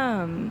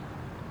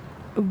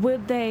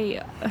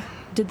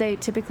 Did they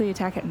typically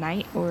attack at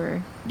night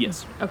or?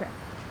 Yes. Okay.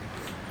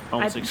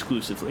 Almost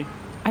exclusively.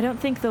 I don't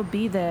think they'll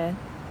be there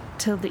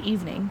till the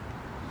evening.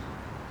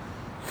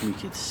 We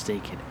could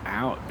stake it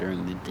out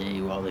during the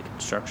day while the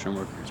construction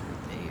workers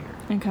are there.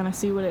 And kind of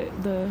see what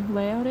the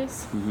layout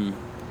is? Mm-hmm.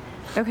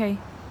 Okay.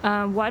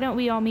 Why don't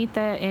we all meet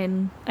there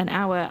in an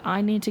hour?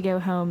 I need to go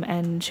home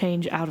and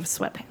change out of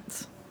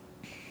sweatpants.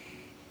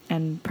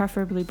 And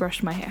preferably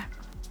brush my hair.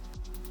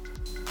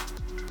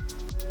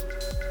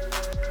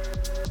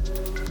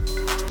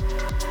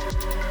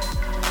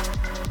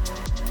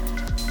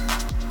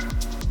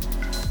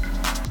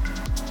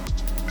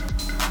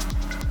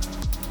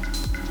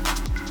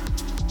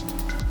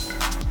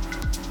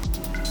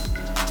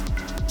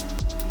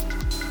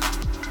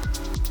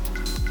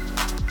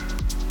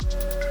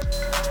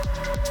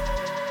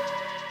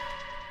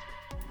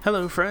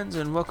 Hello, friends,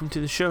 and welcome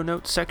to the show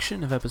notes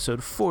section of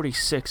episode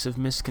 46 of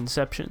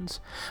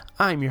Misconceptions.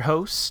 I'm your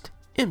host,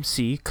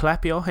 MC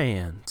Clap Your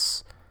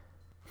Hands.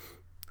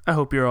 I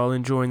hope you're all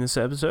enjoying this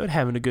episode,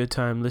 having a good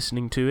time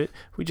listening to it.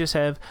 We just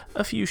have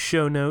a few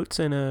show notes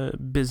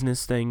and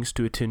business things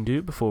to attend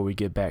to before we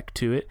get back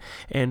to it.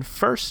 And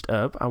first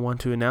up, I want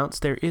to announce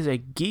there is a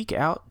Geek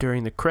Out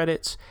during the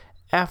credits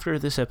after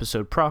this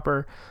episode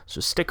proper,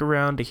 so stick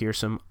around to hear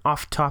some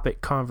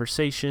off-topic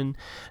conversation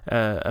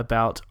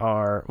about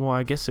our, well,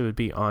 I guess it would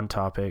be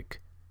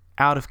on-topic,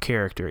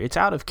 out-of-character. It's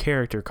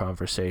out-of-character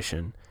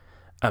conversation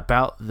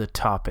about the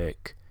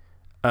topic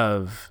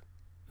of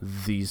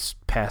these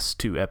past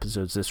two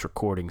episodes, this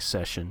recording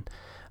session.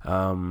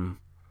 Yeah,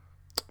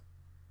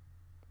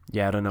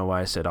 I don't know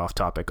why I said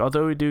off-topic,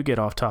 although we do get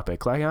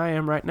off-topic, like I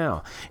am right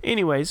now.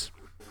 Anyways,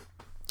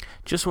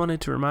 just wanted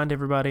to remind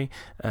everybody,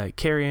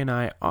 Carrie and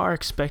I are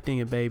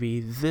expecting a baby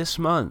this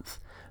month.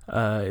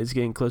 It's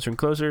getting closer and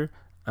closer.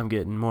 I'm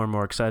getting more and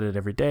more excited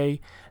every day.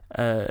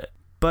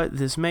 But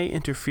this may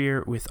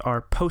interfere with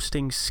our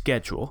posting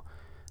schedule.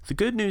 The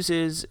good news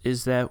is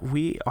that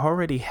we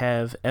already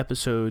have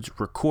episodes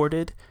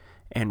recorded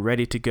and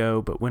ready to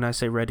go. But when I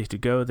say ready to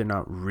go, they're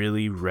not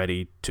really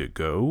ready to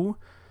go.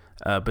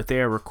 But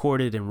they are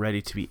recorded and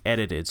ready to be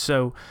edited.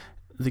 So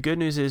the good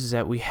news is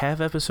that we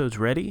have episodes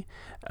ready.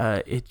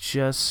 It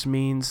just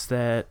means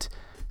that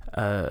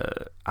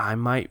I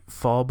might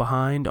fall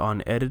behind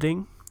on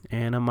editing,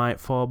 and I might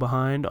fall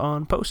behind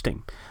on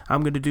posting.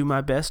 I'm going to do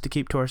my best to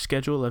keep to our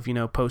schedule of,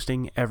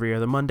 posting every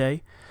other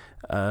Monday.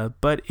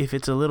 But if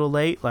it's a little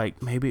late,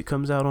 like maybe it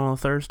comes out on a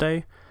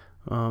Thursday,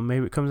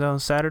 maybe it comes out on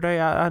Saturday,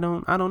 I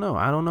don't know.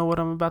 I don't know what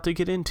I'm about to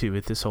get into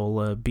with this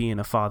whole being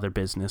a father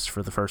business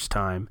for the first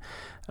time.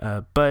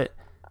 But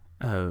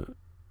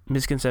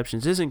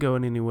Misconceptions isn't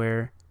going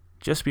anywhere.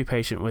 Just be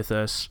patient with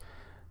us.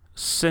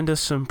 Send us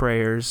some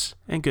prayers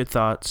and good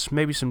thoughts,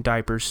 maybe some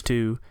diapers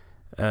too,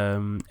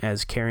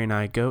 as Carrie and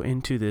I go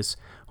into this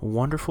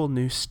wonderful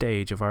new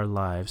stage of our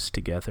lives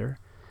together.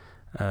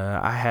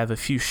 I have a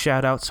few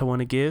shout-outs I want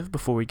to give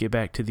before we get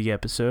back to the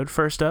episode.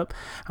 First up,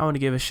 I want to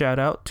give a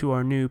shout-out to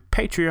our new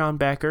Patreon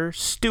backer,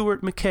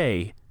 Stuart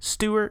McKay.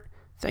 Stuart,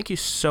 thank you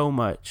so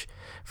much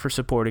for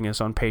supporting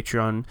us on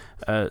Patreon.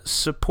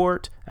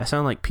 Support, I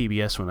sound like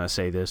PBS when I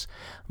say this,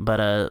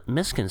 but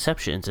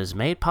Misconceptions is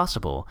made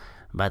possible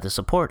by the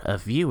support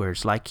of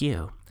viewers like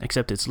you,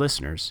 except it's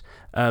listeners.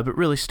 But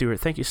really, Stuart,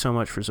 thank you so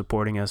much for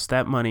supporting us.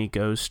 That money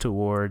goes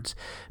towards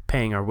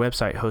paying our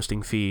website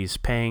hosting fees,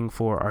 paying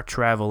for our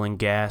travel and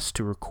gas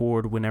to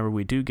record whenever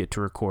we do get to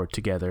record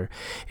together.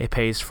 It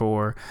pays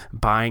for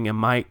buying a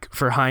mic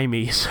for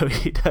Jaime so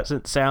he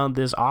doesn't sound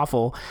this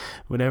awful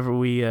whenever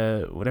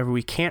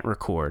we can't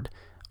record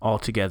all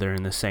together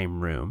in the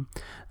same room.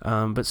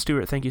 But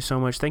Stuart, thank you so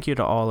much. Thank you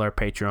to all our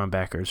Patreon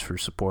backers for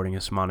supporting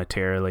us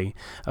monetarily.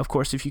 Of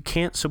course, if you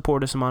can't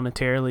support us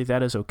monetarily,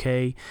 that is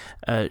okay.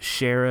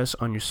 Share us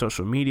on your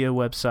social media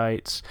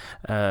websites.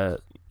 I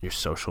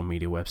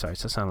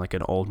sound like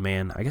an old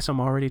man. I guess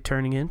I'm already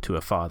turning into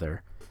a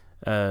father.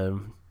 I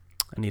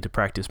need to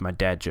practice my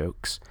dad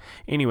jokes.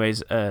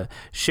 Anyways,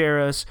 share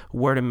us,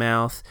 word of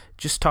mouth.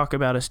 Just talk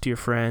about us to your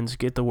friends.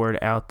 Get the word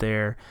out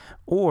there.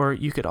 Or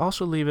you could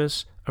also leave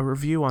us a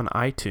review on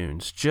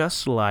iTunes,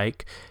 just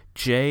like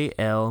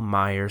J.L.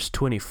 Myers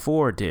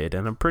 24 did.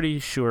 And I'm pretty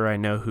sure I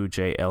know who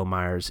J.L.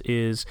 Myers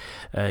is.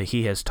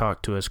 He has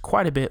talked to us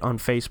quite a bit on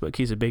Facebook.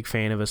 He's a big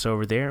fan of us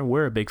over there, and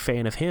we're a big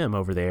fan of him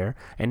over there.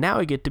 And now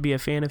I get to be a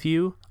fan of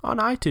you on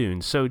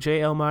iTunes. So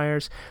J.L.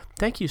 Myers,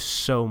 thank you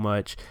so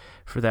much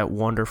for that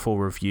wonderful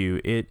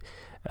review.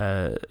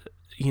 I'm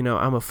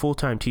a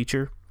full-time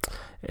teacher,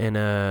 and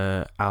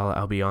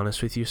I'll be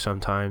honest with you,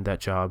 sometimes that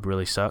job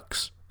really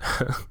sucks.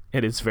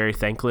 And it's very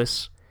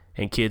thankless,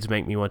 and kids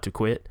make me want to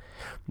quit.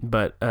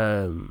 But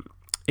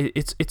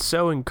it's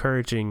so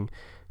encouraging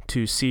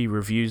to see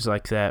reviews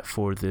like that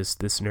for this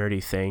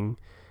nerdy thing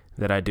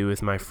that I do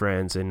with my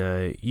friends.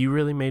 And you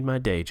really made my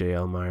day,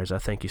 J.L. Myers. I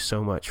thank you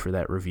so much for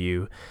that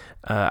review.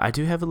 I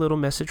do have a little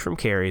message from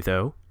Carrie,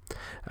 though.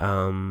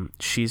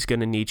 She's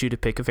going to need you to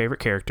pick a favorite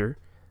character.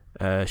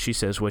 She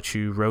says what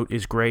you wrote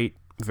is great,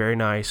 very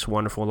nice,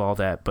 wonderful, all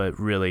that, but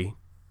really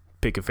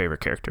pick a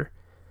favorite character.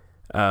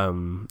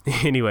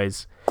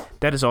 Anyways,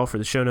 that is all for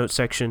the show notes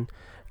section.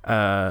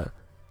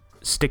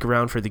 Stick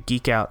around for the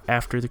geek out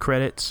after the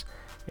credits,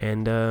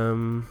 and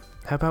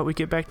how about we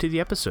get back to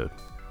the episode?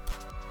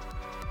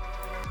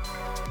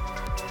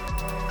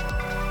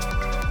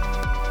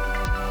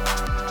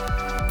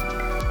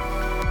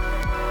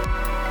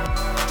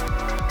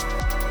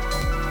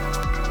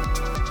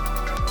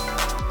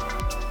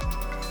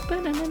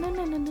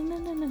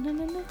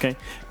 Okay,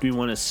 do we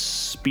want to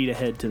speed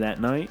ahead to that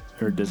night,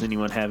 or does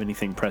anyone have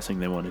anything pressing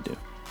they want to do?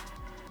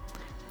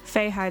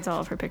 Faye hides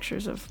all of her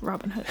pictures of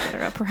Robin Hood that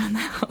are up around the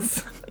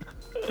house.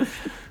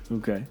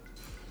 Okay.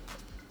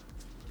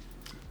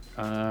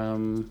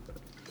 Can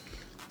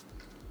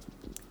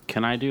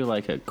I do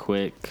like a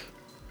quick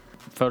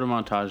photo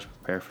montage to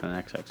prepare for the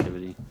next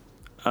activity?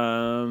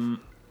 Do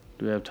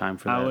we have time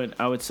for that?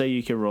 I would say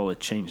you can roll a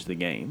change the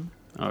game.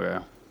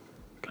 Okay.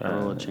 Can I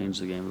roll a change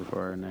the game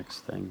before our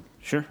next thing?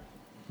 Sure.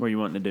 What are you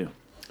wanting to do?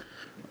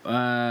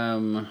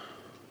 I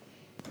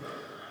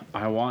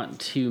want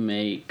to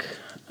make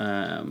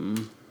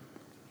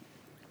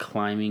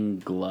climbing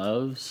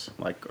gloves,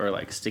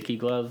 like sticky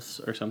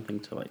gloves or something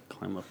to like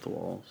climb up the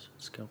walls,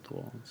 scale the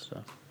wall and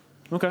stuff.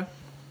 Okay.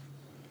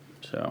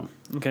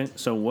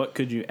 So what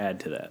could you add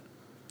to that?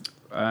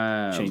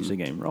 Change the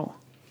game roll.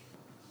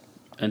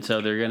 And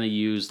so they're gonna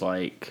use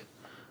like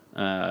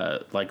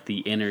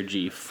the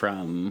energy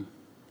from,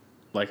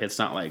 like, it's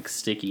not like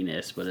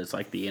stickiness, but it's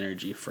like the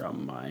energy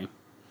from my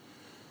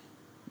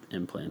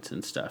implants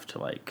and stuff to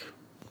like.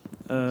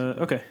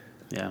 Okay.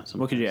 Yeah.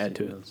 What could you add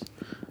to it?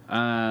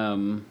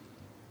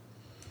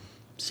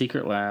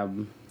 Secret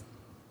lab.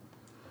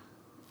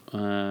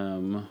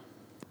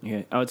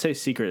 Okay. I would say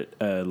secret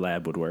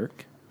lab would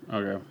work.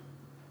 Okay.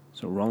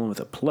 So rolling with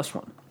a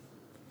 +1.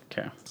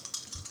 Okay.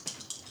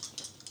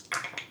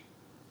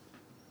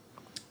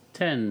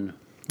 10.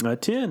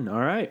 10.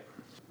 All right.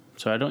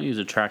 So I don't use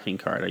a tracking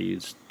card. I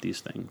use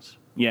these things.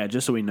 Yeah,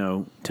 just so we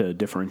know to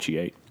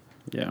differentiate.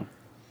 Yeah.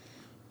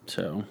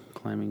 So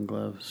climbing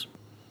gloves.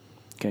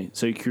 Okay,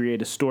 so you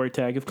create a story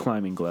tag of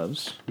climbing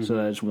gloves. Mm-hmm. So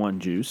that is 1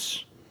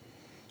 juice.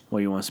 What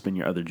do you want to spend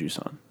your other juice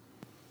on?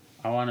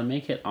 I want to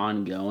make it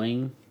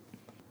ongoing,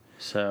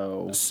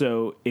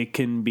 So it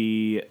can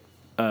be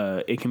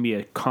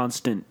a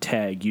constant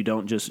tag. You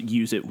don't just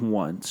use it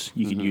once.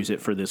 You can use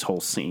it for this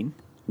whole scene.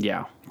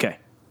 Yeah. Okay.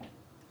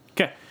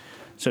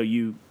 So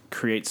you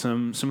create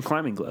some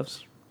climbing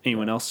gloves.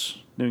 Anyone else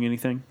doing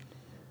anything?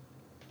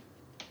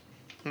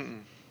 I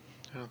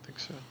don't think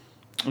so.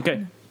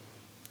 Okay.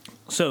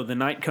 So the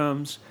night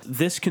comes.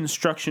 This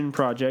construction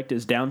project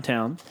is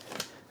downtown.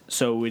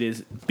 So it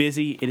is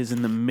busy. It is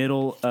in the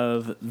middle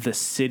of the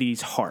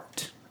city's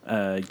heart.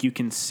 You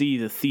can see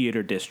the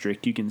theater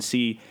district. You can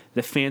see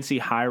the fancy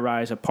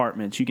high-rise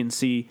apartments. You can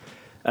see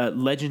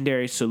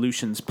Legendary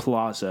Solutions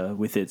Plaza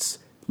with its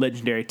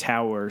legendary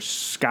towers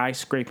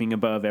skyscraping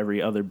above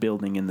every other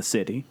building in the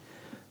city.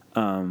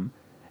 And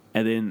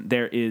then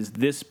there is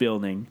this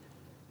building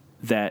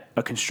that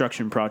a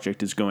construction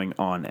project is going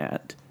on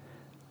at.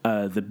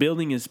 The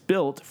building is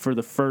built for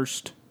the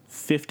first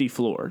 50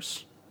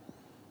 floors.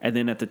 And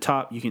then at the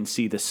top, you can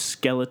see the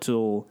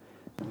skeletal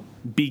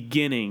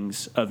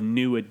beginnings of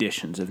new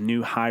additions, of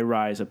new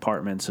high-rise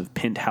apartments, of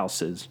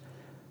penthouses.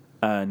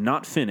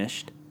 Not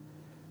finished,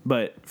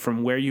 but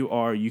from where you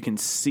are, you can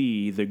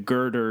see the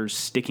girders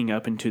sticking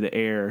up into the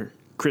air,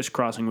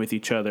 crisscrossing with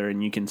each other,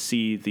 and you can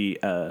see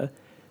the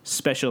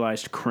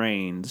specialized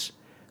cranes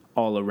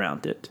all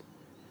around it.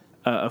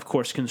 Of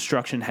course,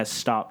 construction has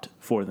stopped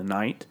for the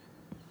night,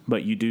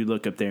 but you do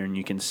look up there and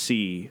you can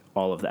see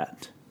all of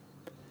that.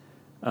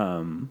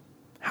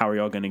 How are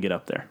y'all going to get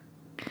up there?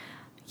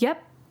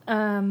 Yep.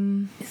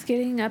 Is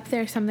getting up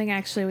there something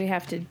actually we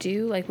have to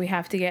do? Like, we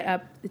have to get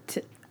up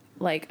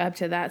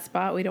to that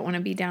spot. We don't want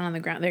to be down on the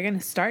ground. They're going to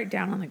start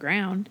down on the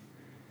ground.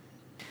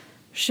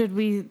 Should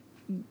we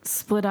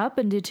split up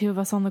and do 2 of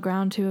us on the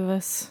ground, 2 of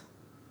us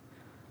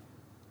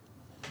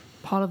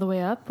part of the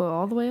way up or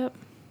all the way up?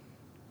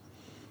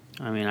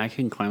 I mean, I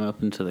can climb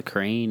up into the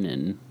crane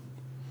and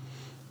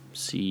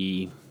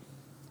see,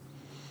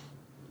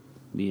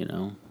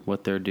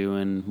 what they're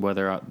doing,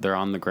 whether they're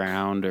on the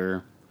ground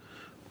or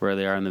where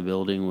they are in the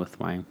building with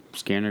my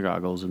scanner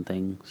goggles and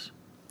things.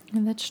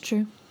 And that's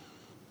true.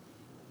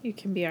 You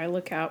can be our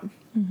lookout.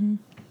 Mm-hmm.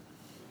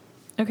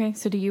 Okay,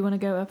 so do you want to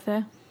go up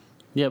there?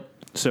 Yep.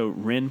 So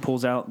Ren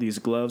pulls out these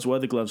gloves. What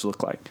do the gloves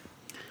look like?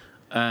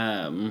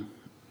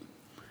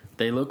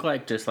 They look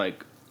like just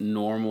like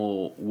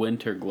normal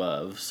winter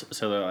gloves.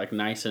 So they're like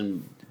nice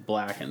and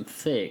black and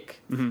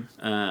thick.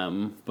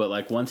 Mm-hmm. But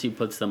like once he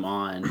puts them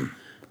on,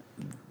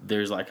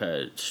 there's like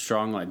a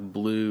strong like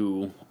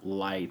blue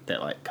light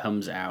that like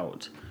comes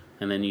out.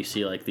 And then you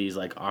see like these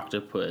like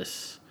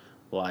octopus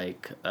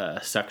like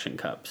suction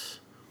cups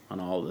on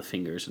all the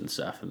fingers and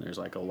stuff. And there's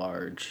like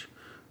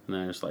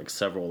there's like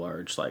several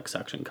large like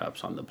suction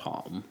cups on the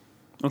palm.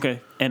 Okay.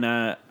 And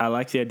I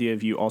like the idea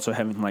of you also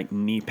having like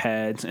knee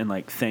pads and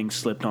like things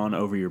slipped on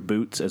over your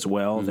boots as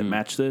well that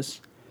match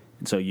this.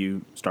 And so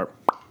you start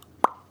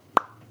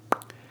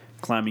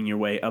climbing your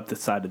way up the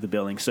side of the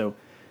building. So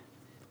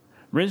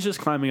Ren's just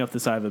climbing up the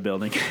side of a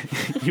building.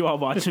 You all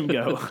watch him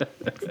go.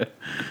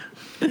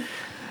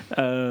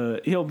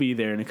 He'll be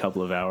there in a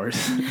couple of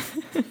hours.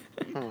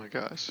 Oh my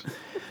gosh.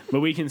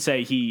 But we can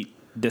say he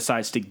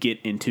decides to get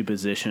into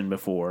position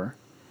before.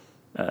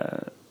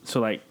 So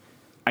like,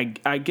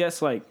 I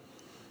guess like,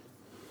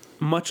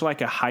 much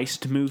like a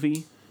heist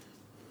movie,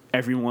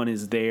 everyone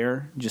is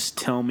there. Just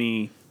tell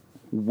me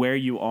where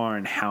you are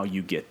and how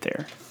you get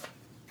there.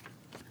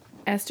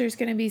 Esther's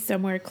going to be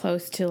somewhere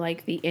close to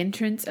like the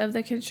entrance of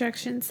the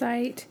construction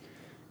site,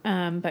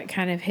 but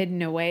kind of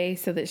hidden away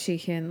so that she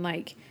can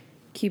like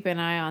keep an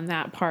eye on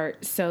that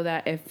part so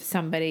that if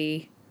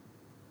somebody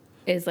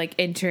is like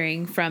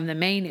entering from the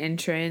main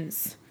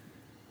entrance,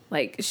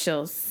 like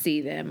she'll see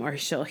them or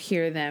she'll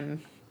hear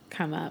them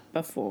come up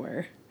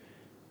before.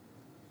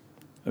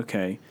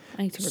 Okay.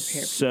 I need to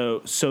prepare.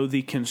 So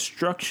the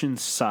construction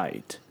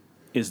site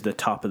is the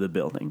top of the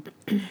building.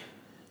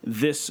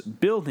 This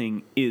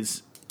building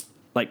is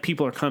like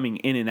people are coming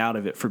in and out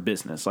of it for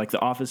business. Like the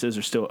offices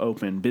are still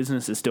open.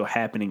 Business is still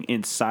happening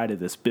inside of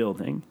this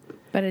building.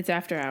 But it's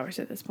after hours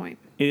at this point.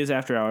 It is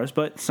after hours,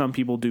 but some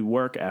people do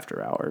work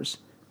after hours.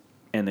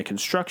 And the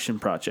construction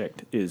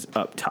project is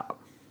up top.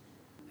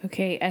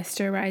 Okay,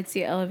 Esther rides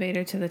the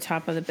elevator to the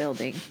top of the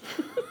building.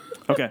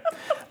 Okay.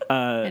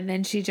 And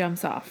then she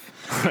jumps off.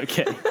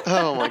 Okay.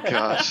 Oh my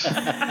gosh.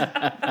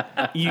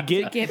 You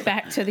Get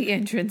back to the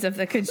entrance of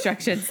the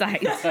construction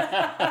site.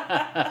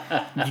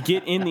 You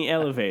get in the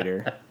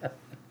elevator,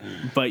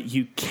 but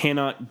you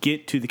cannot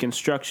get to the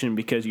construction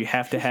because you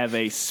have to have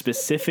a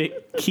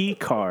specific key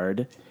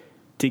card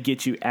to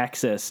get you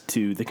access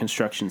to the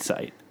construction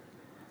site.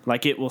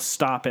 Like it will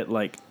stop at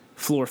like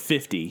floor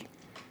 50.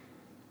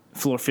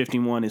 Floor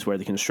 51 is where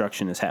the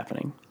construction is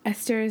happening.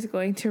 Esther is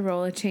going to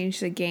roll a change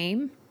the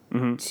game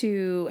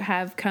to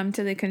have come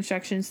to the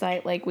construction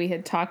site like we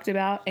had talked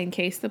about,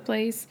 encase the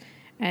place,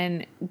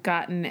 and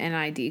gotten an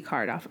ID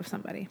card off of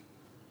somebody.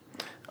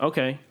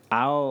 Okay.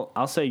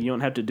 I'll say you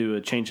don't have to do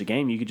a change the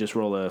game. You could just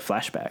roll a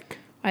flashback.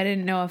 I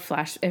didn't know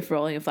if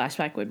rolling a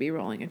flashback would be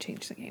rolling a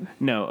change the game.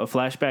 No, a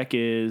flashback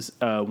is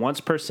once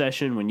per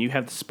session. When you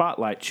have the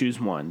spotlight, choose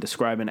one.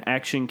 Describe an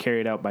action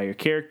carried out by your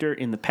character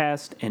in the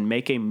past and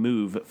make a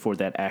move for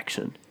that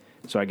action.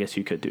 So I guess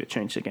you could do a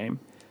change the game.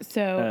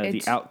 So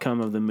The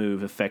outcome of the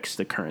move affects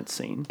the current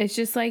scene. it's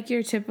just like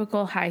your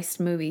typical heist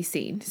movie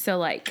scene. So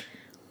like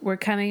we're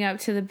coming up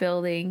to the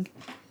building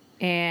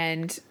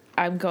and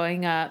I'm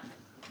going up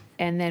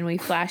and then we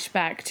flash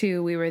back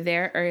to we were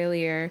there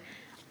earlier.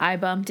 I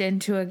bumped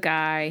into a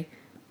guy,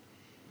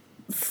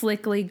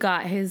 slickly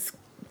got his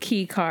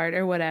key card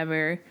or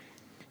whatever.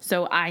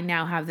 So I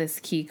now have this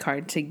key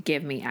card to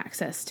give me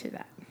access to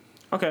that.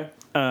 Okay.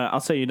 I'll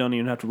say you don't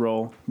even have to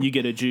roll. You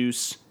get a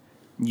juice.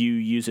 You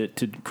use it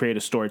to create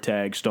a store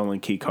tag,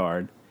 stolen key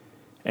card,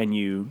 and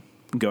you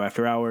go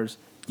after hours.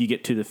 You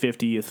get to the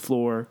 50th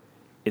floor.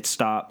 It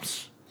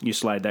stops. You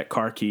slide that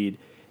car key.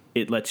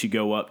 It lets you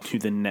go up to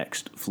the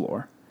next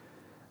floor.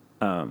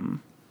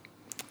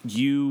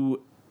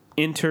 You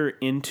enter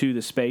into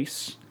the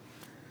space,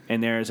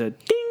 and there's a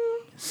ding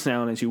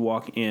sound as you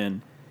walk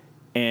in,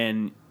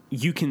 and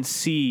you can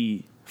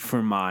see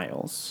for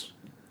miles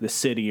the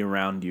city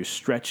around you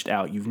stretched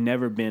out. You've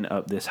never been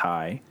up this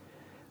high.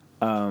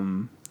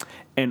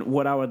 And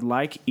what I would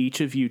like each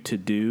of you to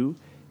do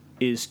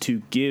is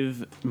to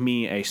give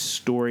me a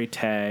story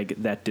tag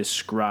that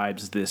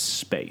describes this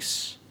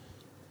space.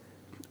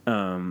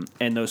 And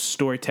those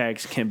story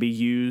tags can be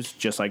used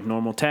just like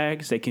normal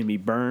tags. They can be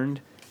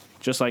burned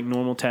just like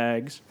normal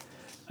tags.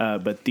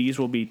 But these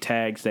will be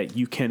tags that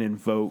you can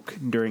invoke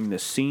during the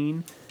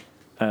scene,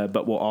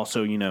 but will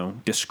also,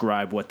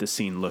 describe what the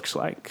scene looks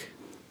like.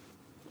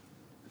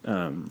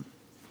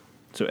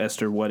 So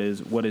Esther, what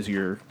is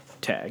your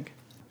tag?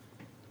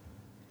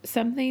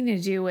 Something to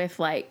do with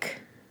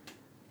like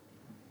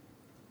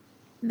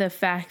the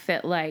fact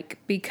that like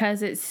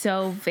because it's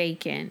so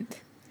vacant,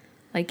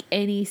 like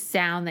any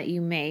sound that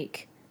you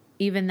make,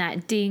 even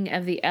that ding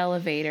of the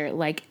elevator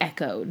like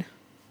echoed.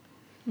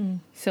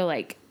 So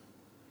like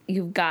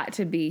you've got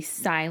to be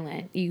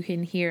silent. You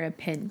can hear a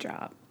pin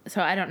drop.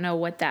 So I don't know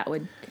what that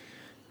would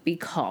be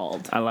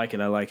called. I like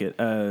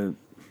it.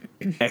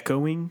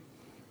 Echoing.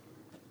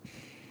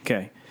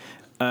 Okay.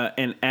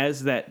 And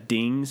as that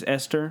dings,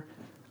 Esther,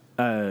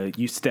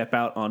 you step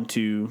out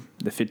onto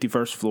the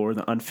 51st floor,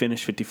 the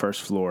unfinished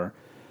 51st floor.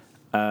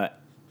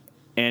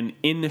 And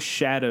in the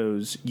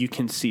shadows, you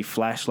can see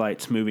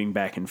flashlights moving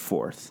back and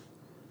forth.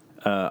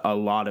 A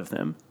lot of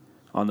them.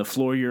 On the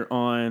floor you're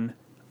on,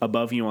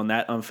 above you on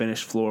that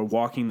unfinished floor,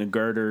 walking the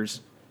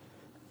girders,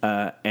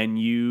 and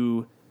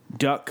you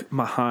duck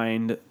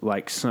behind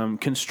like some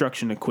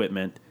construction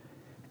equipment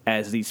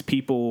as these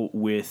people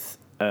with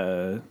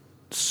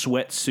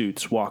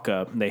sweatsuits walk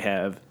up. They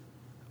have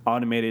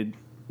automated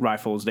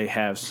rifles. They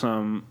have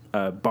some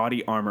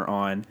body armor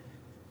on,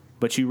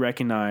 but you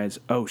recognize,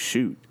 oh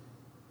shoot,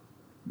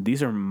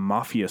 these are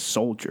mafia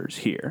soldiers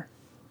here.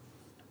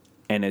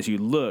 And as you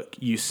look,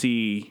 you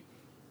see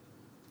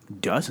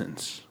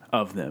dozens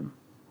of them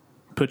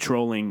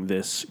patrolling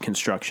this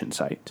construction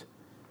site.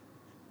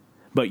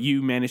 But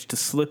you manage to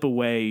slip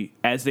away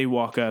as they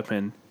walk up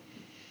and,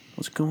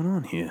 what's going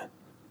on here?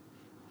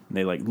 And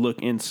they like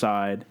look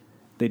inside.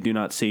 They do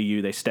not see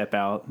you. They step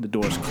out. The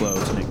doors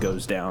close and it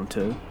goes down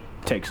to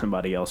take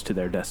somebody else to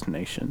their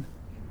destination.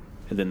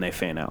 And then they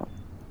fan out.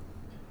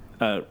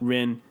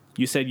 Ren,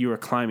 you said you were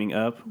climbing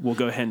up. We'll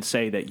go ahead and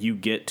say that you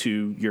get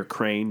to your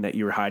crane that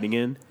you were hiding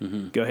in.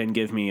 Mm-hmm. Go ahead and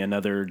give me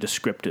another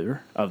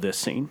descriptor of this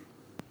scene.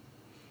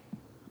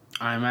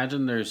 I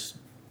imagine there's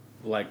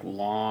like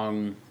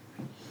long,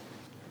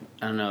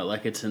 I don't know,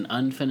 like it's an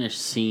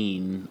unfinished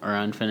scene or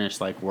unfinished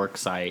like work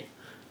site.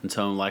 And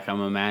so like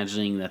I'm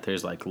imagining that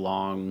there's like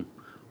long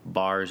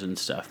bars and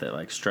stuff that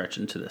like stretch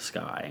into the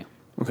sky.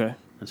 Okay.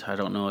 And so I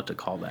don't know what to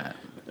call that.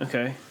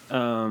 Okay.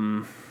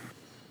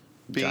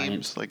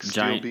 Beams, like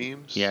steel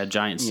beams? Yeah,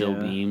 giant steel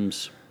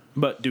beams.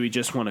 But do we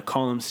just want to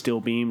call them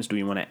steel beams? Do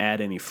we want to add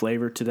any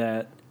flavor to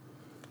that?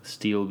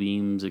 Steel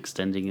beams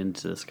extending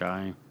into the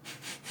sky.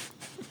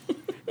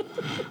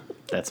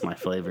 That's my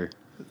flavor.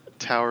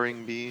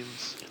 Towering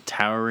beams.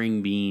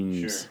 Towering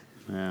beams.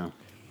 Sure. Yeah.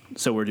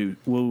 So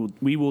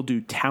we will do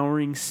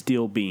towering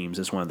steel beams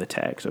as one of the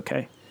tags,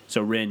 okay?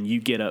 So Ren, you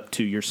get up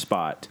to your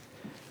spot.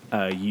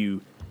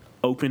 You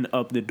open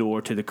up the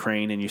door to the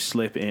crane and you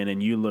slip in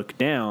and you look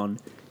down.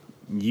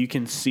 You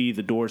can see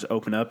the doors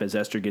open up as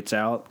Esther gets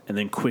out and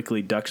then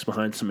quickly ducks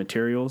behind some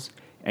materials.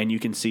 And you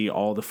can see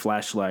all the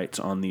flashlights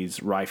on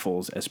these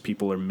rifles as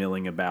people are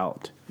milling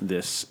about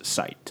this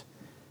site.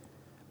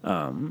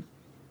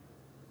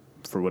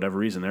 For whatever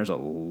reason, there's a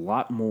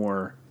lot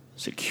more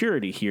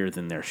security here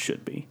than there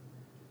should be.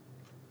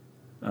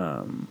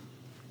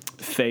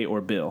 Faye or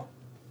Bill,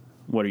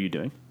 what are you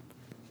doing?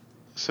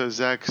 So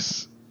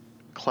Zach's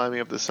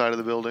climbing up the side of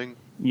the building.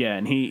 Yeah,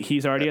 and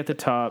he's already at the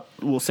top.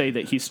 We'll say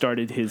that he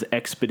started his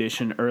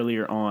expedition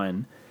earlier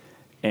on,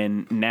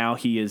 and now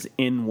he is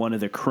in one of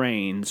the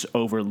cranes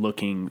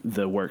overlooking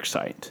the work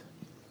site.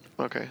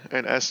 Okay,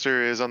 and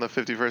Esther is on the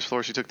 51st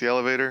floor. She took the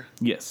elevator.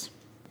 Yes.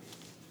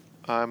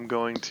 I'm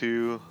going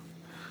to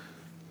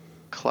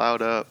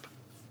cloud up.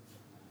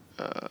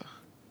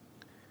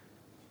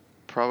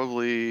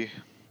 Probably,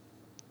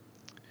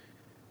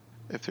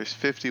 if there's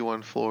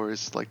 51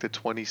 floors, like the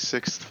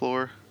 26th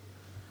floor.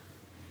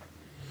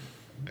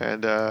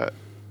 And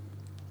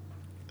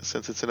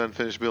since it's an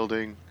unfinished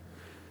building,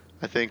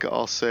 I think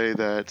I'll say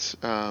that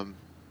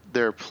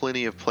there are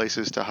plenty of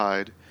places to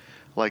hide,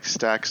 like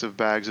stacks of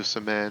bags of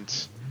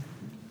cement,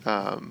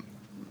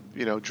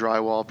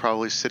 drywall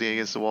probably sitting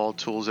against the wall,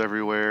 tools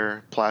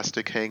everywhere,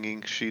 plastic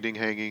hanging, sheeting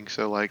hanging.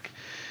 So, like,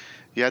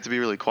 you have to be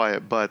really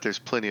quiet, but there's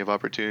plenty of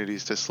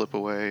opportunities to slip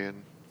away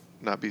and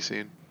not be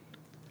seen.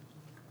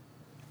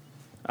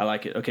 I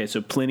like it. Okay,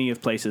 so plenty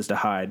of places to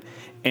hide.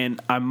 And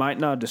I might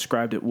not have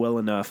described it well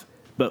enough,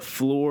 but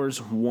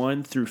floors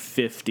 1 through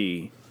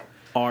 50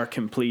 are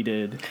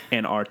completed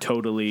and are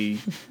totally,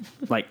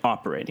 like,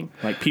 operating.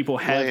 Like, people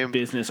have Lame.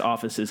 business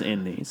offices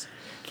in these.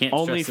 Can't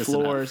Only stress this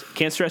floors. enough.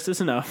 Can't stress this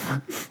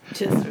enough.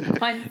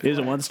 Just one. It is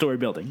a one-story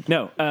building.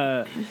 No.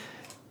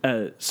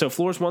 So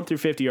floors 1 through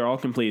 50 are all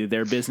completed.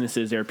 There are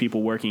businesses. There are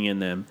people working in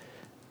them.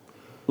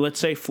 Let's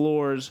say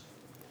floors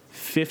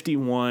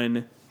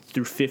 51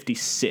 through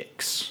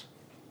 56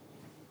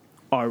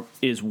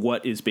 is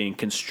what is being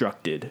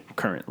constructed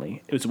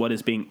currently. Is what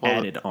is being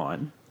added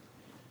on.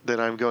 Then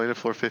I'm going to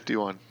floor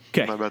 51.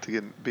 'Kay. I'm about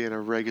to be in a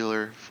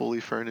regular, fully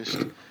furnished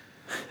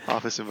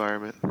office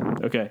environment.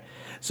 Okay.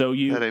 So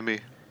you. That ain't me.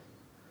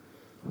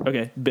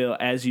 Okay, Bill.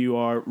 As you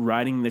are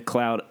riding the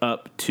cloud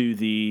up to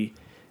the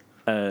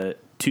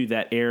to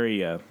that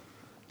area,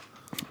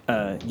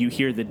 you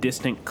hear the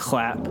distant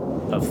clap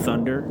of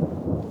thunder,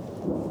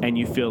 and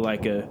you feel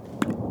like a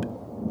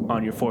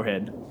on your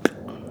forehead,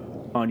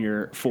 on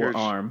your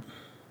forearm.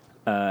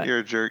 You're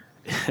a jerk.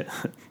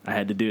 I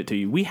had to do it to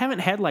you. We haven't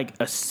had like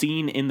a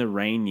scene in the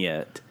rain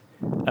yet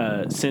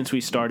since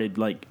we started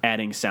like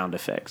adding sound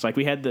effects. Like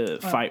we had the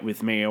fight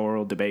with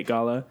mayoral debate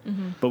gala,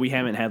 but we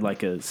haven't had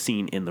like a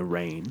scene in the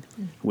rain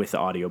with the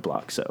audio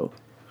block. So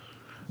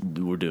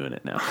we're doing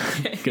it now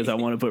because I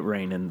want to put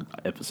rain in the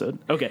episode.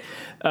 Okay,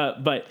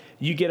 but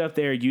you get up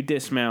there, you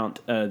dismount.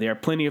 There are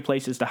plenty of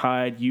places to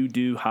hide. You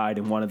do hide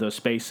in one of those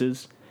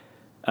spaces,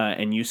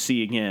 and you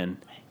see again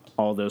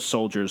all those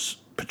soldiers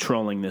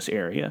patrolling this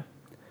area.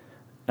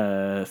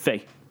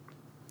 Faye,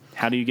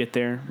 how do you get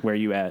there? Where are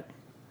you at?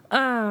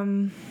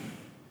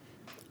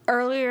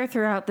 Earlier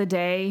throughout the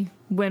day,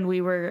 when we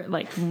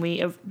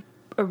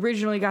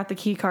originally got the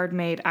key card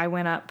made, I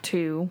went up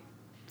to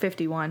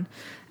 51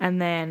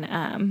 and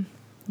then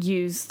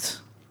used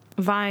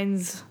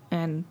vines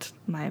and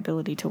my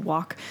ability to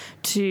walk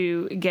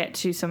to get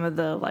to some of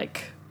the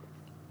like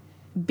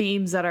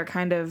beams that are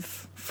kind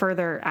of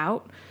further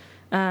out.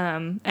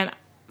 And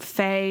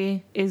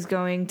Faye is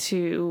going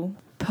to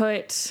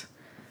put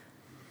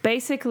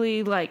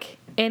basically like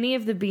any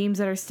of the beams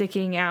that are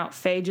sticking out.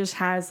 Faye just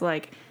has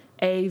like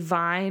a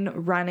vine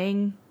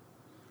running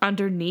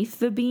underneath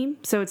the beam,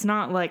 so it's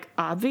not like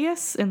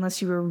obvious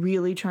unless you were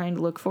really trying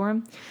to look for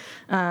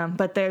them,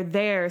 but they're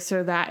there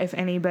so that if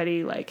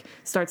anybody like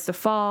starts to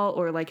fall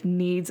or like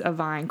needs a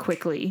vine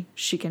quickly,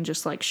 she can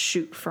just like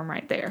shoot from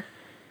right there.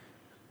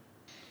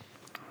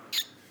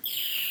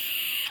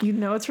 You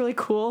know, it's really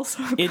cool.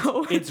 So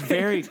It's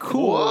very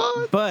cool,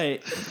 What?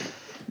 but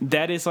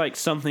that is like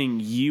something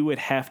you would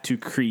have to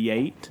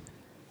create.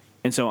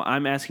 And so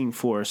I'm asking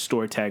for a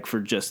story tag for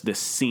just this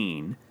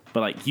scene. But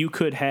like you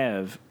could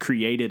have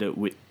created it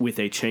with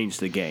a change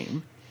the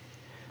game.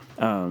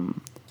 But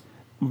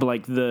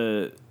like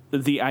the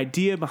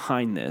idea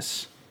behind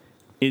this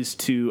is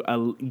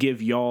to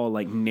give y'all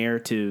like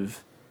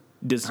narrative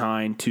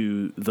design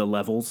to the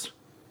levels,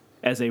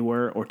 as they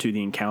were, or to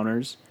the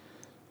encounters.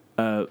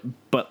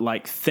 But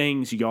like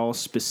things y'all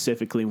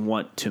specifically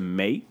want to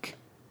make,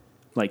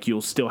 like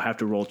you'll still have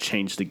to roll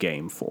change the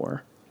game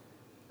for.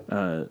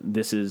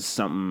 This is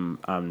something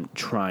I'm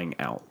trying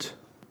out.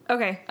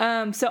 Okay,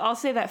 so I'll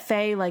say that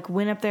Faye like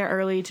went up there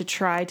early to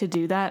try to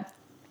do that,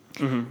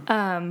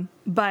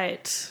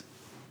 but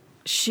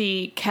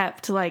she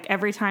kept like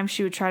every time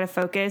she would try to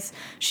focus,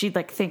 she'd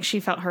like think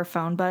she felt her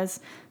phone buzz,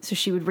 so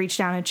she would reach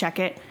down and check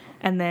it,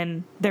 and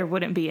then there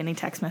wouldn't be any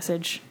text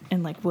message,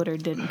 and like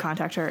Woodard didn't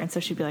contact her, and so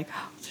she'd be like,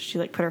 oh. So she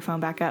like put her phone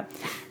back up,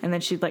 and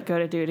then she'd like go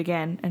to do it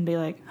again and be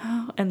like,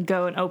 oh, and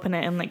go and open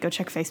it and like go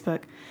check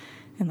Facebook.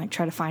 And like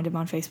try to find him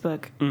on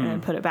Facebook and then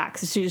put it back.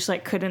 So she just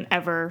like couldn't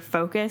ever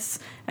focus.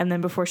 And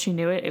then before she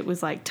knew it, it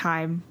was like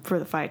time for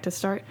the fight to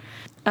start.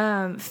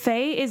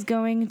 Faye is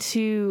going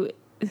to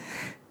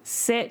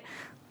sit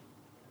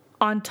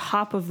on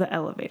top of the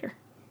elevator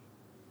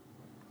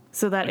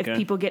so that if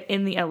people get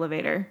in the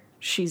elevator,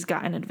 she's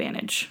got an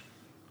advantage.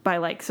 By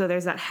like, so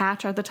there's that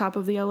hatch at the top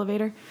of the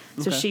elevator.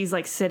 So she's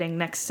like sitting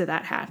next to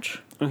that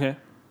hatch. Okay.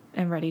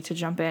 And ready to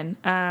jump in.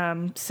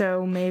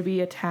 So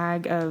maybe a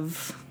tag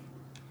of,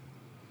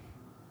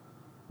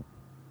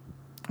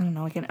 I don't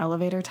know, like an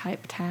elevator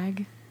type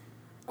tag.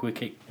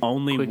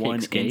 Only quick one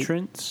escape.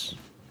 entrance?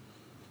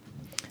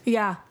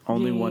 Yeah.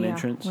 Only one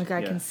entrance? Like I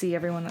Yeah. can see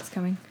everyone that's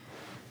coming.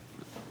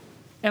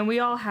 And we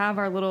all have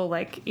our little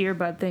like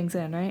earbud things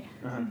in, right?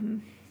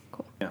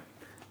 Cool. Yeah.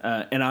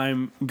 And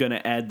I'm going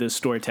to add the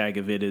story tag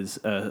of it is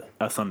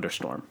a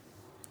thunderstorm.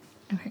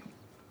 Okay,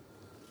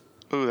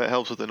 Ooh, that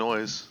helps with the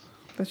noise.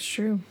 that's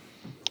true.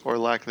 Or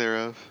lack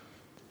thereof.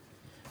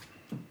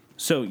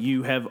 So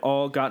you have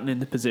all gotten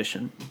into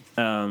position.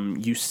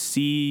 You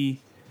see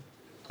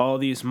all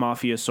these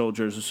mafia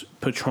soldiers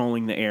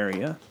patrolling the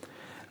area.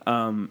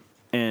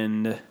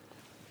 And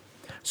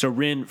so,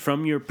 Rin,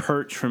 from your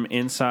perch from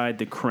inside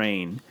the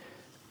crane,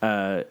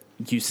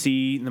 you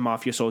see the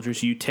mafia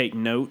soldiers. You take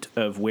note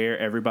of where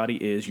everybody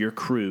is, your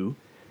crew.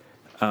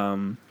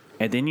 And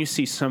then you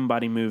see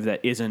somebody move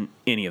that isn't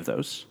any of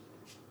those.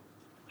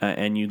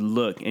 And you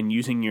look, and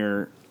using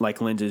your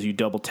lenses, you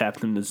double tap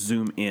them to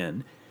zoom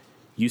in.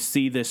 You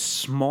see this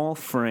small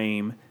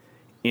frame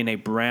in a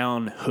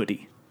brown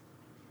hoodie.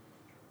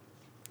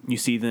 You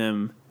see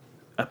them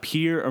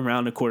appear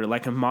around a corner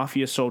like a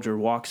mafia soldier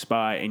walks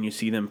by, and you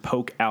see them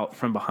poke out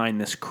from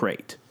behind this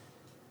crate.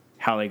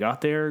 How they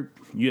got there,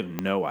 you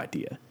have no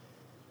idea.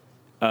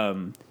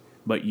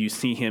 But you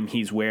see him,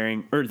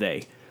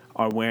 they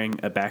are wearing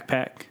a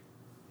backpack,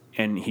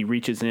 and he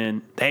reaches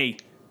in. They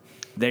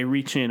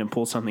reach in and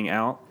pull something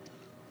out,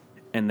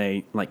 and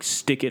they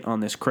stick it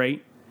on this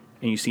crate,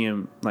 and you see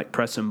him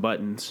press some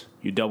buttons.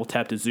 You double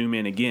tap to zoom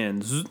in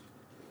again,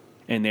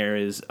 and there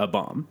is a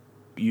bomb.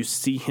 You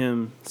see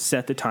him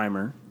set the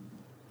timer.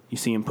 You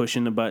see him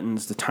pushing the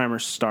buttons. The timer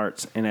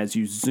starts, and as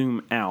you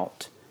zoom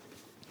out,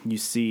 you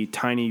see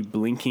tiny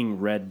blinking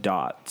red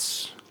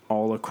dots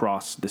all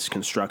across this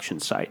construction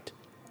site.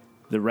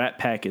 The Rat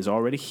Pack is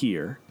already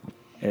here,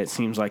 and it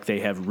seems like they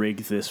have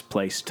rigged this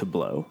place to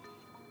blow.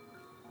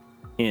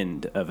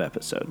 End of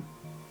episode.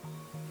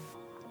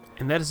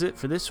 And that is it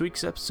for this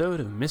week's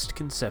episode of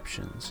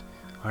Misconceptions.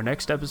 Our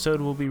next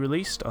episode will be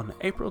released on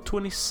April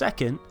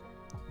 22nd,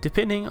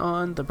 depending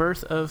on the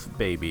birth of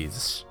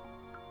babies.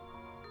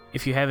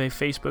 If you have a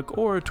Facebook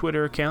or a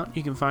Twitter account,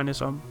 you can find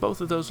us on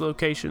both of those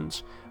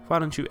locations. Why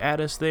don't you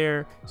add us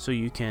there so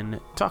you can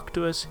talk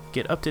to us,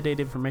 get up-to-date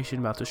information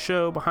about the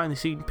show,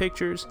 behind-the-scenes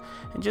pictures,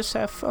 and just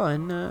have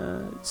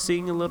fun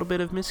seeing a little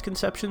bit of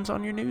Misconceptions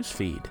on your news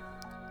feed.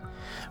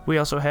 We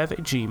also have a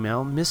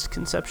Gmail,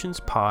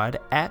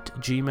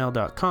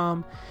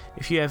 misconceptionspod@gmail.com.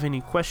 If you have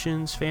any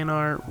questions, fan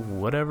art,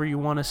 whatever you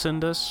want to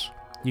send us,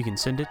 you can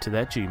send it to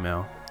that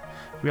Gmail.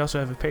 We also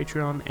have a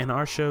Patreon, and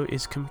our show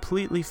is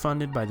completely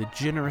funded by the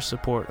generous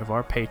support of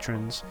our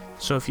patrons.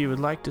 So if you would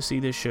like to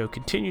see this show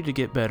continue to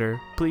get better,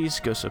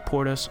 please go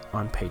support us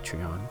on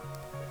Patreon.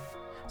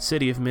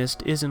 City of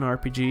Mist is an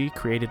RPG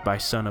created by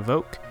Son of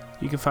Oak.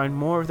 You can find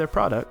more of their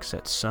products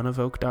at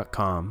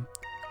sonofoak.com.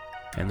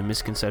 And the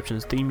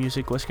Misconceptions theme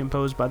music was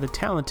composed by the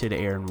talented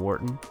Aaron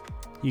Wharton.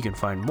 You can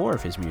find more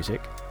of his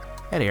music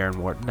at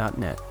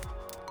aaronwharton.net.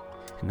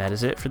 And that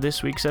is it for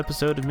this week's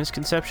episode of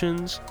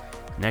Misconceptions.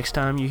 Next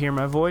time you hear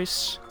my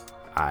voice,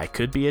 I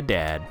could be a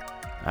dad.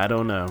 I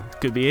don't know.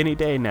 Could be any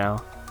day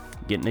now.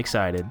 Getting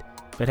excited.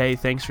 But hey,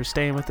 thanks for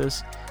staying with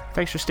us.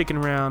 Thanks for sticking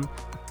around.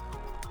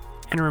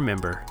 And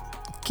remember,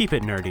 keep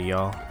it nerdy,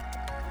 y'all.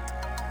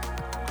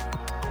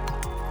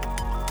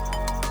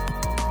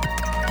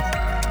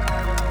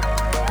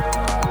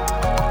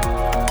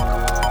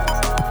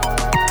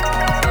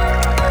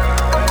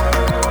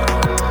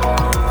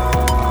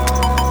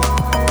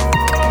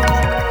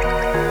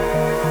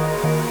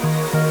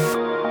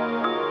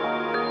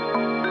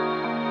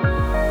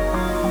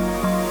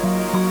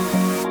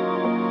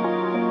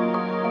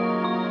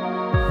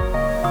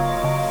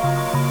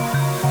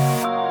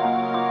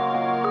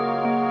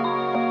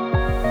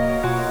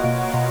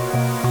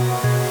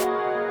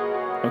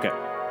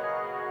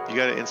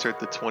 Insert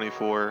the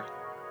 24.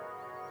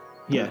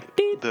 Yeah.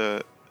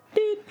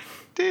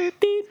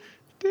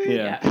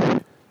 Yeah.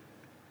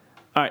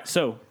 All right,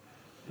 so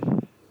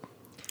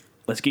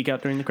let's geek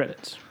out during the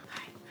credits.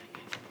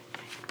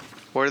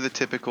 What are the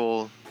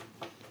typical?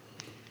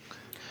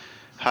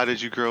 How did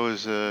you grow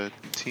as a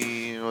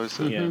teen? What was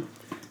it?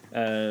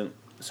 Yeah.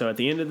 So at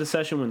the end of the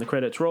session, when the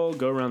credits roll,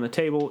 go around the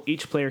table.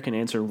 Each player can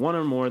answer one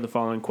or more of the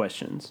following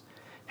questions: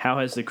 How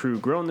has the crew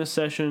grown this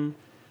session?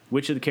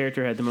 Which of the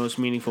character had the most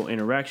meaningful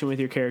interaction with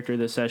your character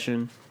this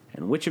session?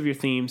 And which of your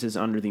themes is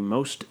under the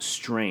most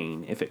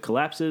strain? If it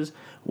collapses,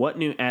 what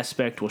new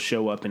aspect will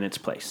show up in its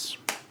place?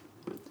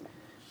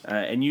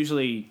 And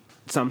usually,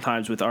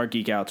 sometimes with our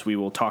Geek Outs, we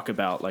will talk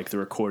about the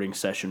recording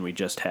session we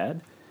just had.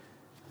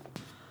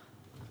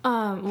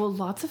 Well,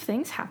 lots of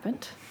things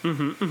happened.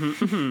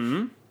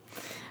 Yeah,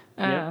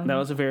 that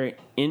was a very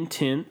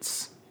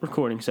intense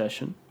recording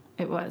session.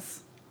 It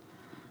was.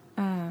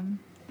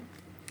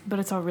 But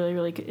it's all really,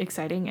 really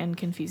exciting and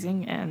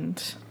confusing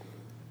and...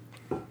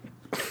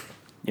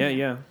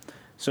 Yeah.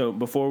 So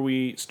before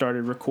we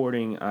started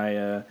recording,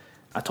 I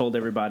told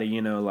everybody,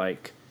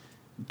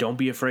 don't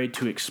be afraid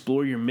to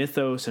explore your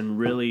mythos and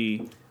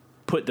really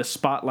put the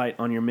spotlight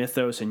on your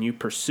mythos and you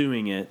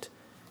pursuing it.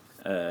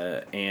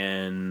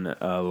 And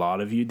a lot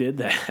of you did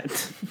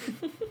that.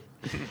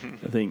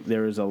 I think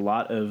there was a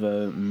lot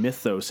of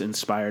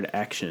mythos-inspired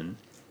action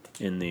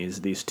in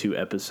these two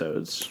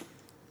episodes.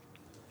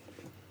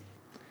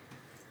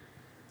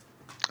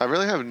 I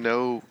really have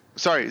no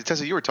sorry,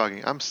 Tessa, you were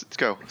talking.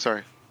 Go.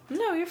 Sorry.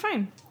 No, you're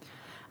fine.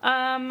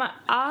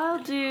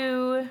 I'll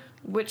do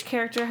which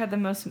character had the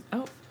most.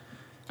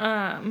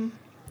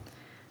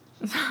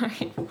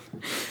 Sorry.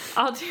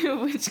 I'll do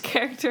which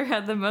character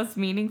had the most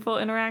meaningful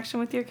interaction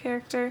with your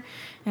character,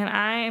 and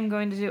I am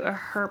going to do a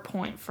her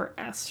point for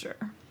Esther.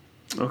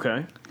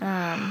 Okay.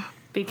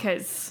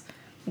 Because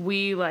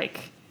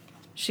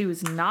she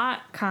was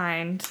not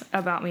kind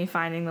about me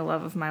finding the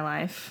love of my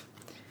life.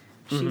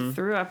 She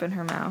threw up in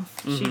her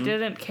mouth. She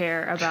didn't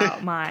care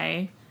about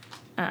my,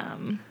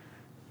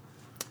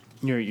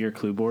 Your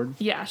clue board?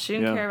 yeah, she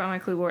didn't care about my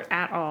clue board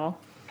at all.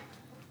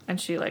 And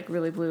she,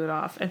 really blew it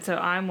off. And so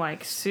I'm,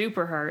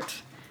 super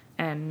hurt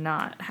and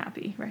not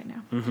happy right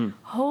now.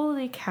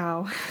 Holy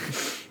cow.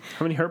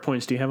 How many hurt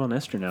points do you have on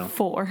Esther now?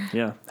 4.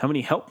 Yeah. How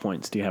many help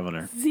points do you have on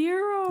her?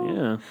 0.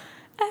 Yeah.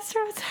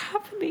 Esther, what's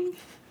happening?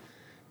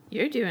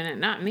 You're doing it,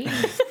 not me.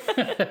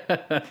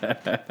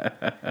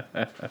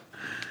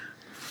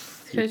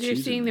 Because you're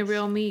seeing the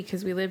real me,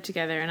 because we live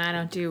together, and I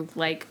don't do,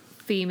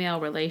 female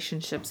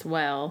relationships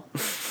well.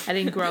 I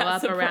didn't grow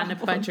up around a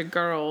bunch of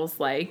girls,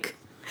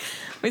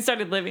 We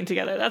started living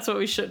together. That's what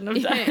we shouldn't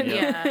have done.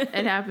 Yeah,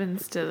 it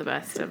happens to the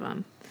best of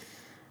them.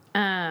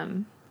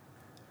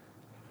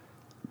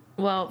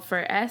 Well,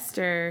 for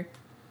Esther,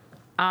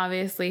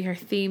 obviously her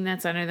theme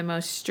that's under the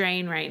most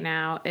strain right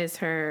now is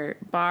her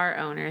bar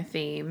owner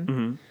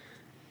theme.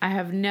 I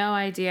have no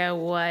idea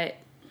what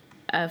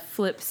a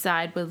flip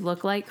side would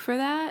look like for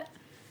that.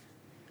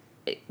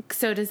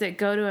 So does it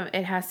go to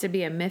it has to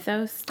be a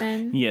mythos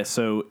then? Yeah,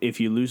 so if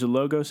you lose a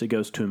logos, it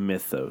goes to a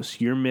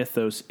mythos. Your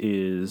mythos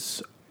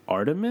is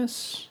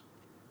Artemis?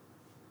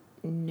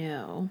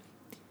 No.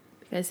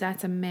 Because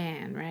that's a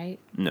man, right?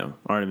 No,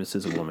 Artemis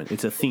is a woman.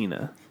 It's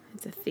Athena.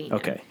 It's Athena.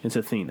 Okay, it's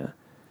Athena.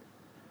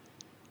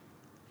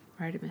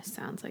 Artemis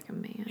sounds like a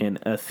man. And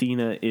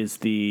Athena is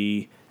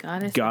the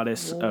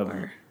goddess of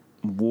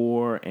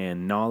war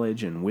and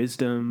knowledge and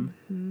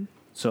wisdom.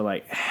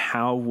 So,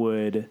 how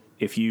would,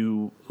 if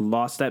you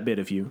lost that bit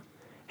of you,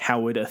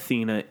 how would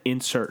Athena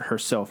insert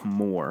herself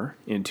more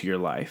into your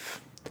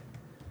life?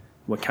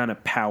 What kind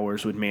of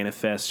powers would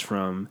manifest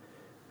from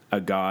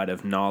a god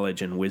of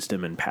knowledge and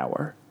wisdom and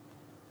power?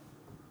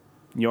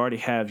 You already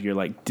have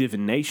your,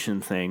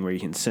 divination thing where you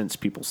can sense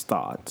people's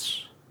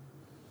thoughts.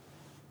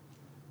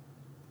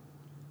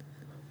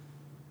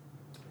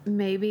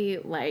 Maybe,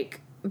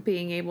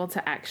 being able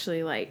to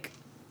actually,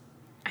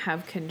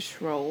 have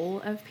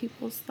control of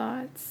people's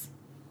thoughts.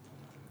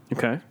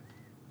 Okay.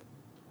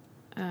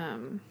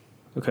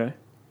 Okay.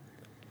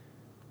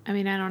 I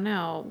mean, I don't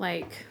know,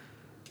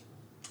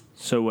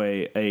 So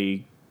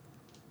a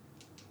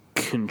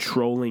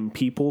controlling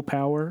people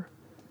power?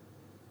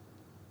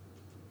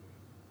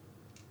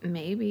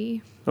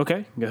 maybe.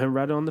 Okay, go ahead and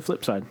write it on the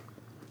flip side.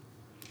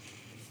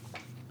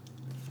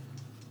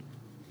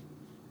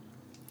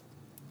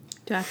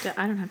 I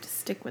don't have to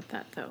stick with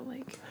that though,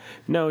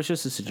 No, it's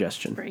just a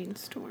suggestion.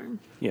 brainstorm.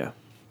 Yeah.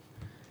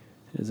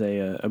 It's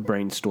a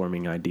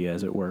brainstorming idea,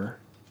 as it were.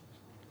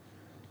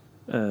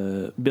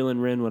 Bill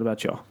and Ren, what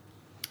about y'all?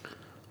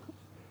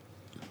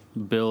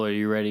 Bill, are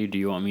you ready? Do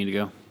you want me to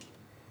go?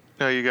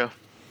 No, you go.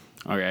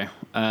 Okay.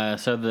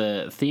 So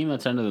the theme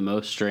that's under the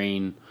most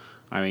strain,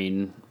 I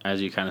mean,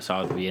 as you kind of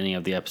saw at the beginning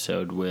of the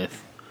episode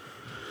with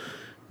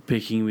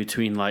picking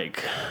between, my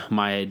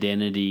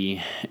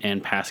identity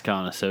and Pascal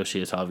and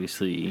Associates,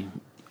 obviously,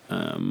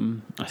 I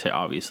say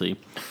obviously,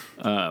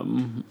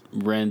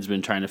 Ren's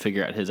been trying to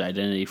figure out his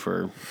identity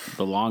for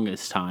the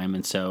longest time,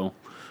 and so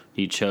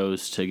he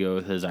chose to go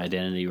with his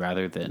identity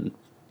rather than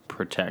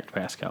protect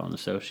Pascal and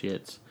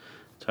Associates.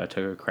 So I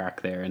took a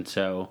crack there, and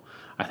so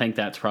I think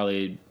that's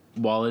probably,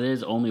 while it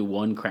is only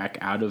one crack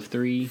out of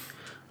 3,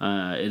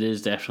 it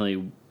is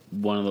definitely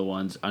one of the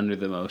ones under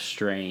the most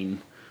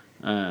strain,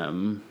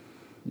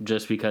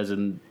 just because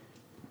in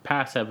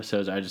past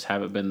episodes I just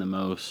haven't been the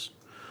most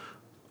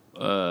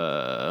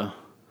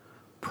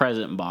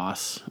present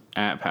boss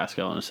at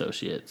Pascal and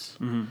Associates.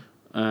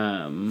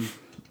 And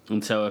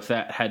so if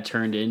that had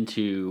turned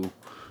into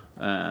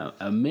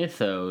a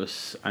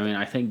mythos, I mean,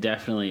 I think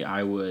definitely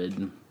I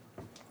would...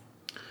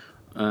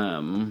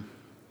 I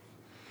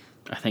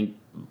think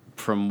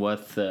from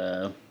what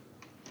the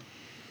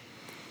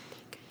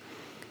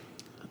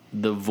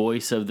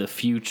voice of the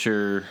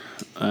future,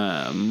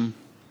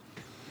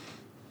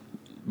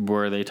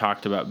 where they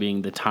talked about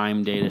being the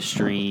time data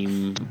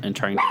stream and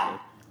trying to...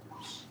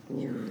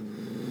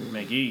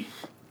 Maggie,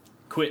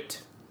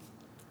 quit.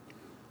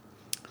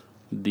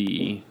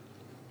 The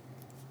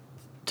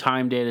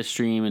time data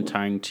stream and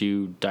trying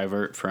to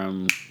divert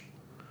from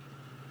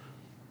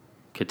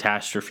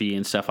catastrophe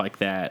and stuff like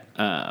that.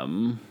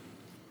 I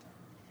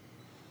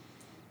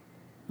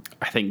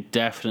think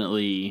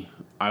definitely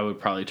I would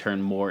probably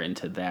turn more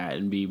into that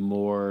and be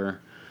more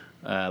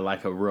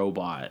like a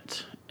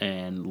robot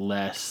and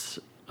less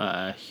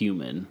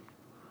human.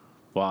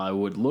 While I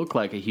would look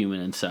like a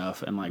human and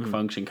stuff and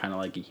function kind of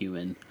like a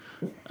human,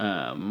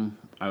 I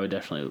would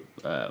definitely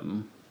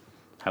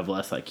have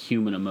less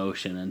human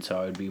emotion, and so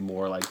I would be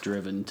more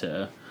driven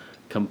to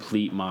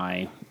complete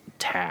my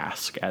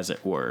task, as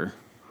it were,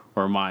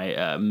 or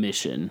my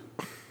mission.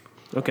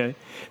 Okay.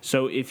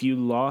 So if you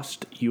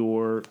lost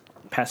your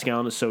Pascal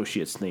and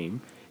Associates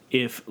theme,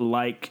 if,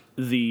 like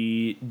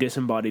the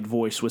disembodied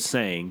voice was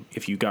saying,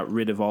 if you got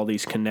rid of all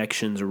these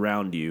connections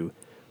around you,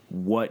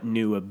 what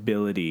new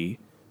ability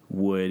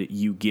would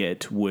you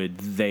get, would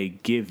they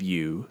give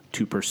you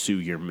to pursue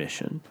your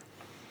mission?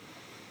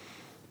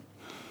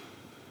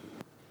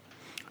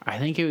 I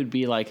think it would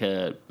be like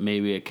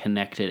maybe a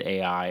connected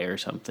AI or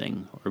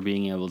something, or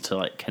being able to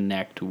like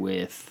connect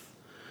with,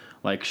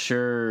 like,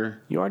 sure.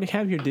 You already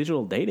have your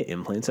digital data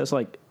implants. That's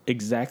like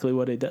exactly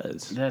what it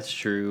does. That's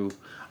true.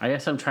 I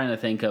guess I'm trying to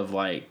think of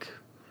like,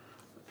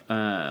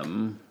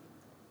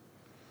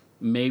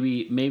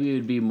 maybe it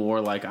would be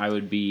more like I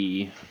would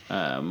be,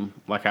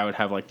 like I would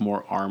have like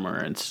more armor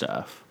and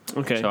stuff.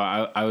 Okay. So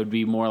I would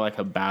be more like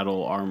a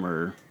battle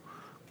armor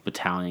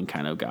battalion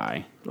kind of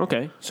guy.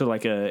 Okay. So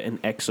like an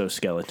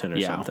exoskeleton or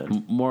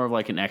something. More of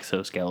like an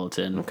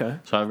exoskeleton. Okay.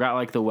 So I've got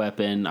like the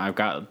weapon, I've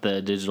got the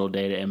digital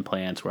data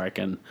implants where I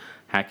can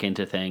hack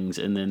into things,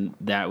 and then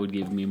that would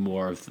give me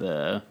more of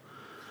the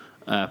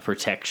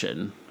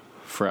protection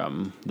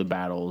from the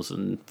battles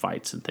and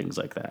fights and things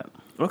like that.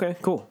 Okay,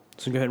 cool.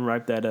 So go ahead and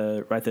write that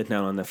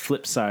down on the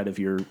flip side of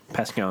your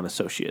Pascal and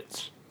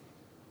Associates.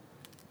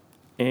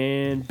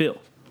 And Bill.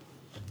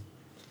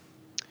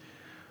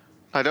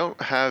 I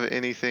don't have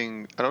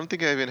anything. I don't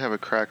think I even have a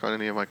crack on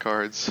any of my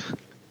cards.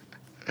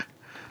 I'm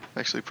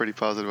actually pretty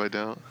positive I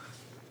don't.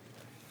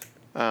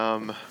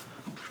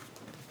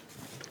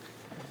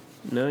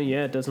 No,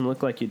 yeah, it doesn't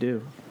look like you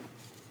do.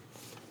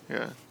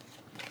 Yeah.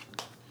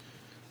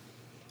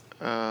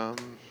 I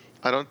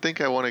don't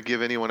think I want to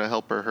give anyone a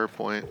help or her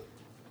point.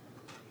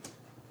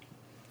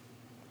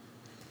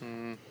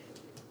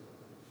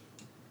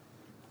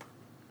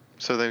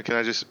 So then can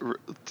I just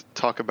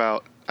talk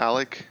about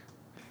Alec?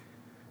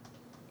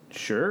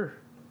 Sure.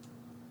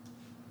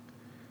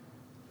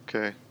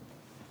 Okay.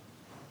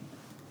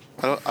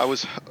 I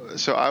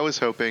was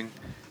hoping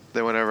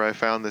that whenever I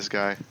found this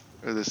guy,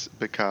 or this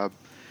Bikab,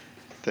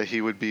 that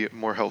he would be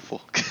more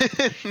helpful.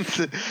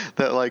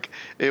 That like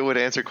it would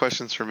answer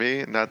questions for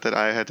me, not that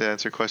I had to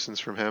answer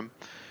questions from him.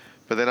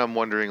 But then I'm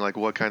wondering like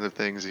what kind of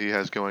things he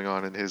has going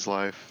on in his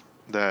life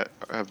that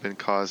have been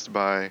caused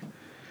by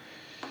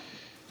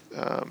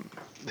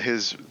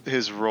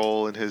his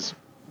role in his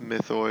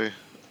mythos,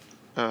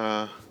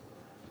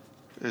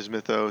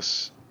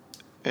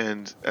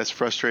 and I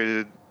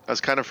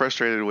was kind of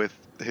frustrated with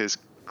his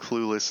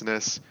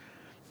cluelessness,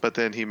 but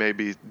then he may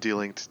be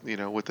dealing,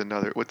 I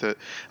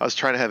was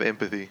trying to have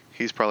empathy.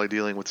 He's probably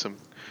dealing with some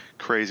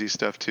crazy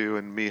stuff too,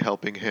 and me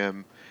helping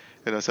him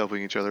and us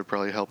helping each other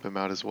probably help him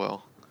out as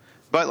well.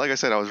 But like I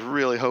said, I was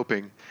really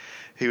hoping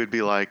he would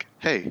be like,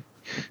 hey,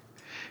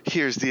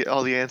 here's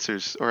all the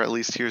answers, or at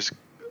least here's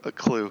a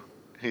clue.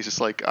 He's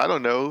just like, I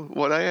don't know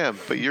what I am,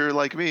 but you're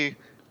like me.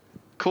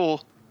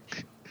 Cool.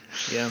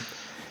 Yeah.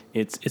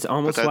 It's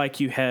almost like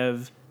you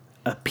have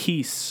a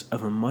piece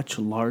of a much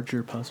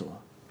larger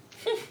puzzle.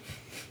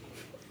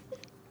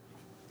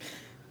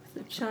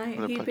 The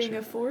giant heaping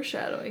of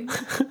foreshadowing.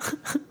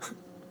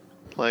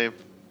 Lame.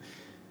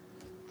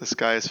 The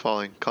sky is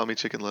falling. Call me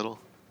Chicken Little.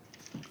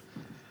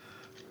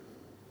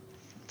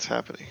 It's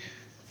happening.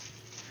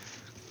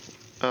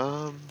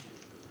 Other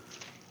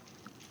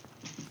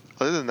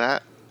than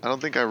that, I don't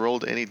think I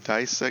rolled any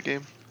dice that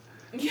game.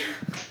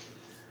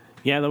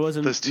 Yeah, that was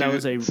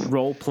a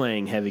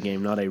role-playing heavy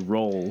game, not a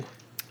role.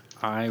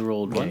 I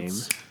rolled game.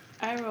 once.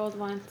 I rolled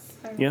once.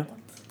 Yeah.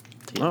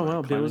 Oh,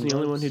 wow. Bill was the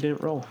only one who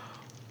didn't roll.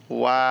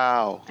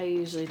 Wow. I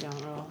usually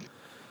don't roll.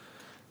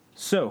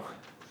 So,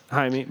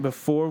 Jaime,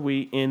 before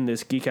we end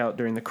this Geek Out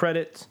during the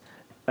credits,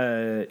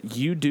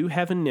 you do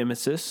have a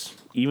nemesis.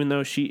 Even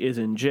though she is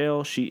in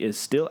jail, she is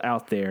still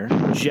out there.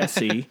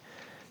 Jessie,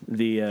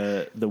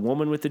 the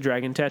woman with the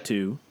dragon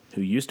tattoo,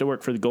 who used to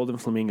work for the Golden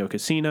Flamingo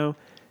Casino.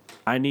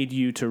 I need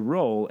you to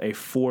roll a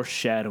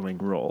foreshadowing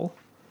roll.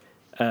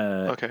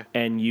 Okay.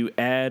 And you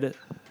add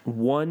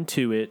 1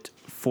 to it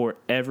for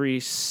every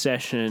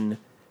session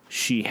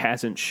she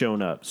hasn't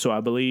shown up. So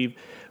I believe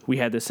we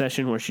had the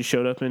session where she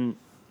showed up and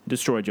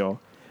destroyed y'all.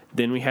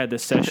 Then we had the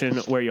session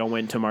where y'all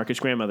went to Marcus'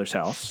 grandmother's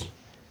house.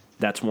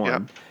 That's 1.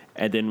 Yep.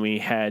 And then we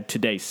had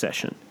today's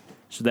session.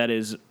 So that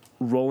is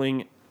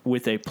rolling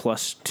with a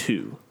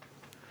 +2.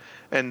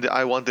 And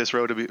I want this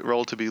roll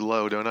to be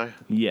low, don't I?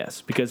 Yes,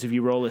 because if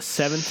you roll a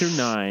 7 through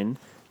 9,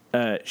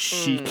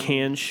 she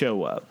can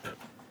show up.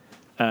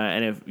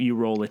 And if you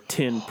roll a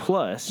 10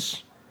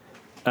 plus,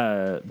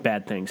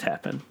 bad things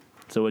happen.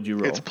 So what'd you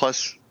roll? It's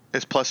 +2?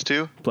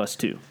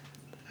 +2.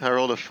 I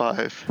rolled a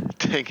 5.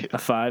 Dang it. A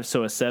 5,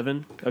 so a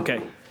 7?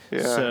 Okay.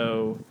 Yeah.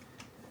 So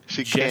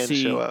She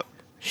Jessie, can show up.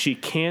 She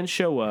can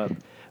show up,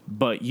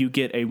 but you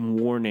get a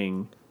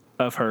warning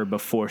of her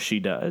before she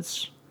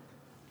does.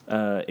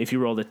 If you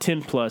rolled a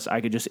 10 plus,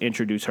 I could just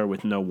introduce her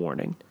with no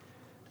warning.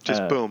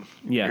 Just boom.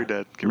 Yeah. You're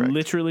dead. Correct.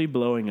 Literally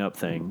blowing up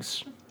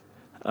things.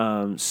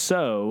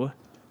 So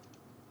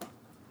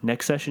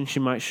next session she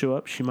might show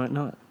up, she might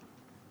not.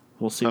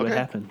 We'll see what Okay.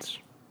 happens.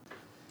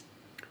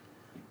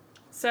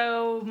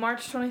 So,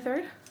 March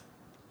 23rd?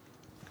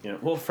 Yeah.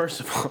 Well, first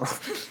of all,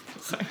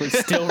 we're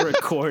still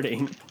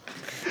recording.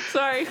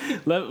 Sorry.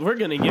 We're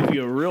going to give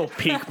you a real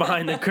peek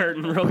behind the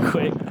curtain real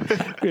quick. We're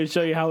going to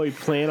show you how we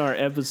plan our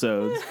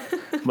episodes.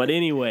 But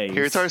anyways.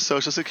 Here's our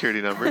social security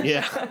number.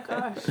 Yeah. Oh,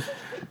 gosh.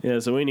 Yeah,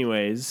 so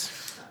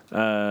anyways,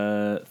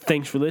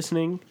 thanks for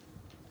listening.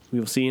 We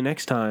will see you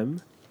next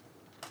time.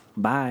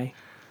 Bye.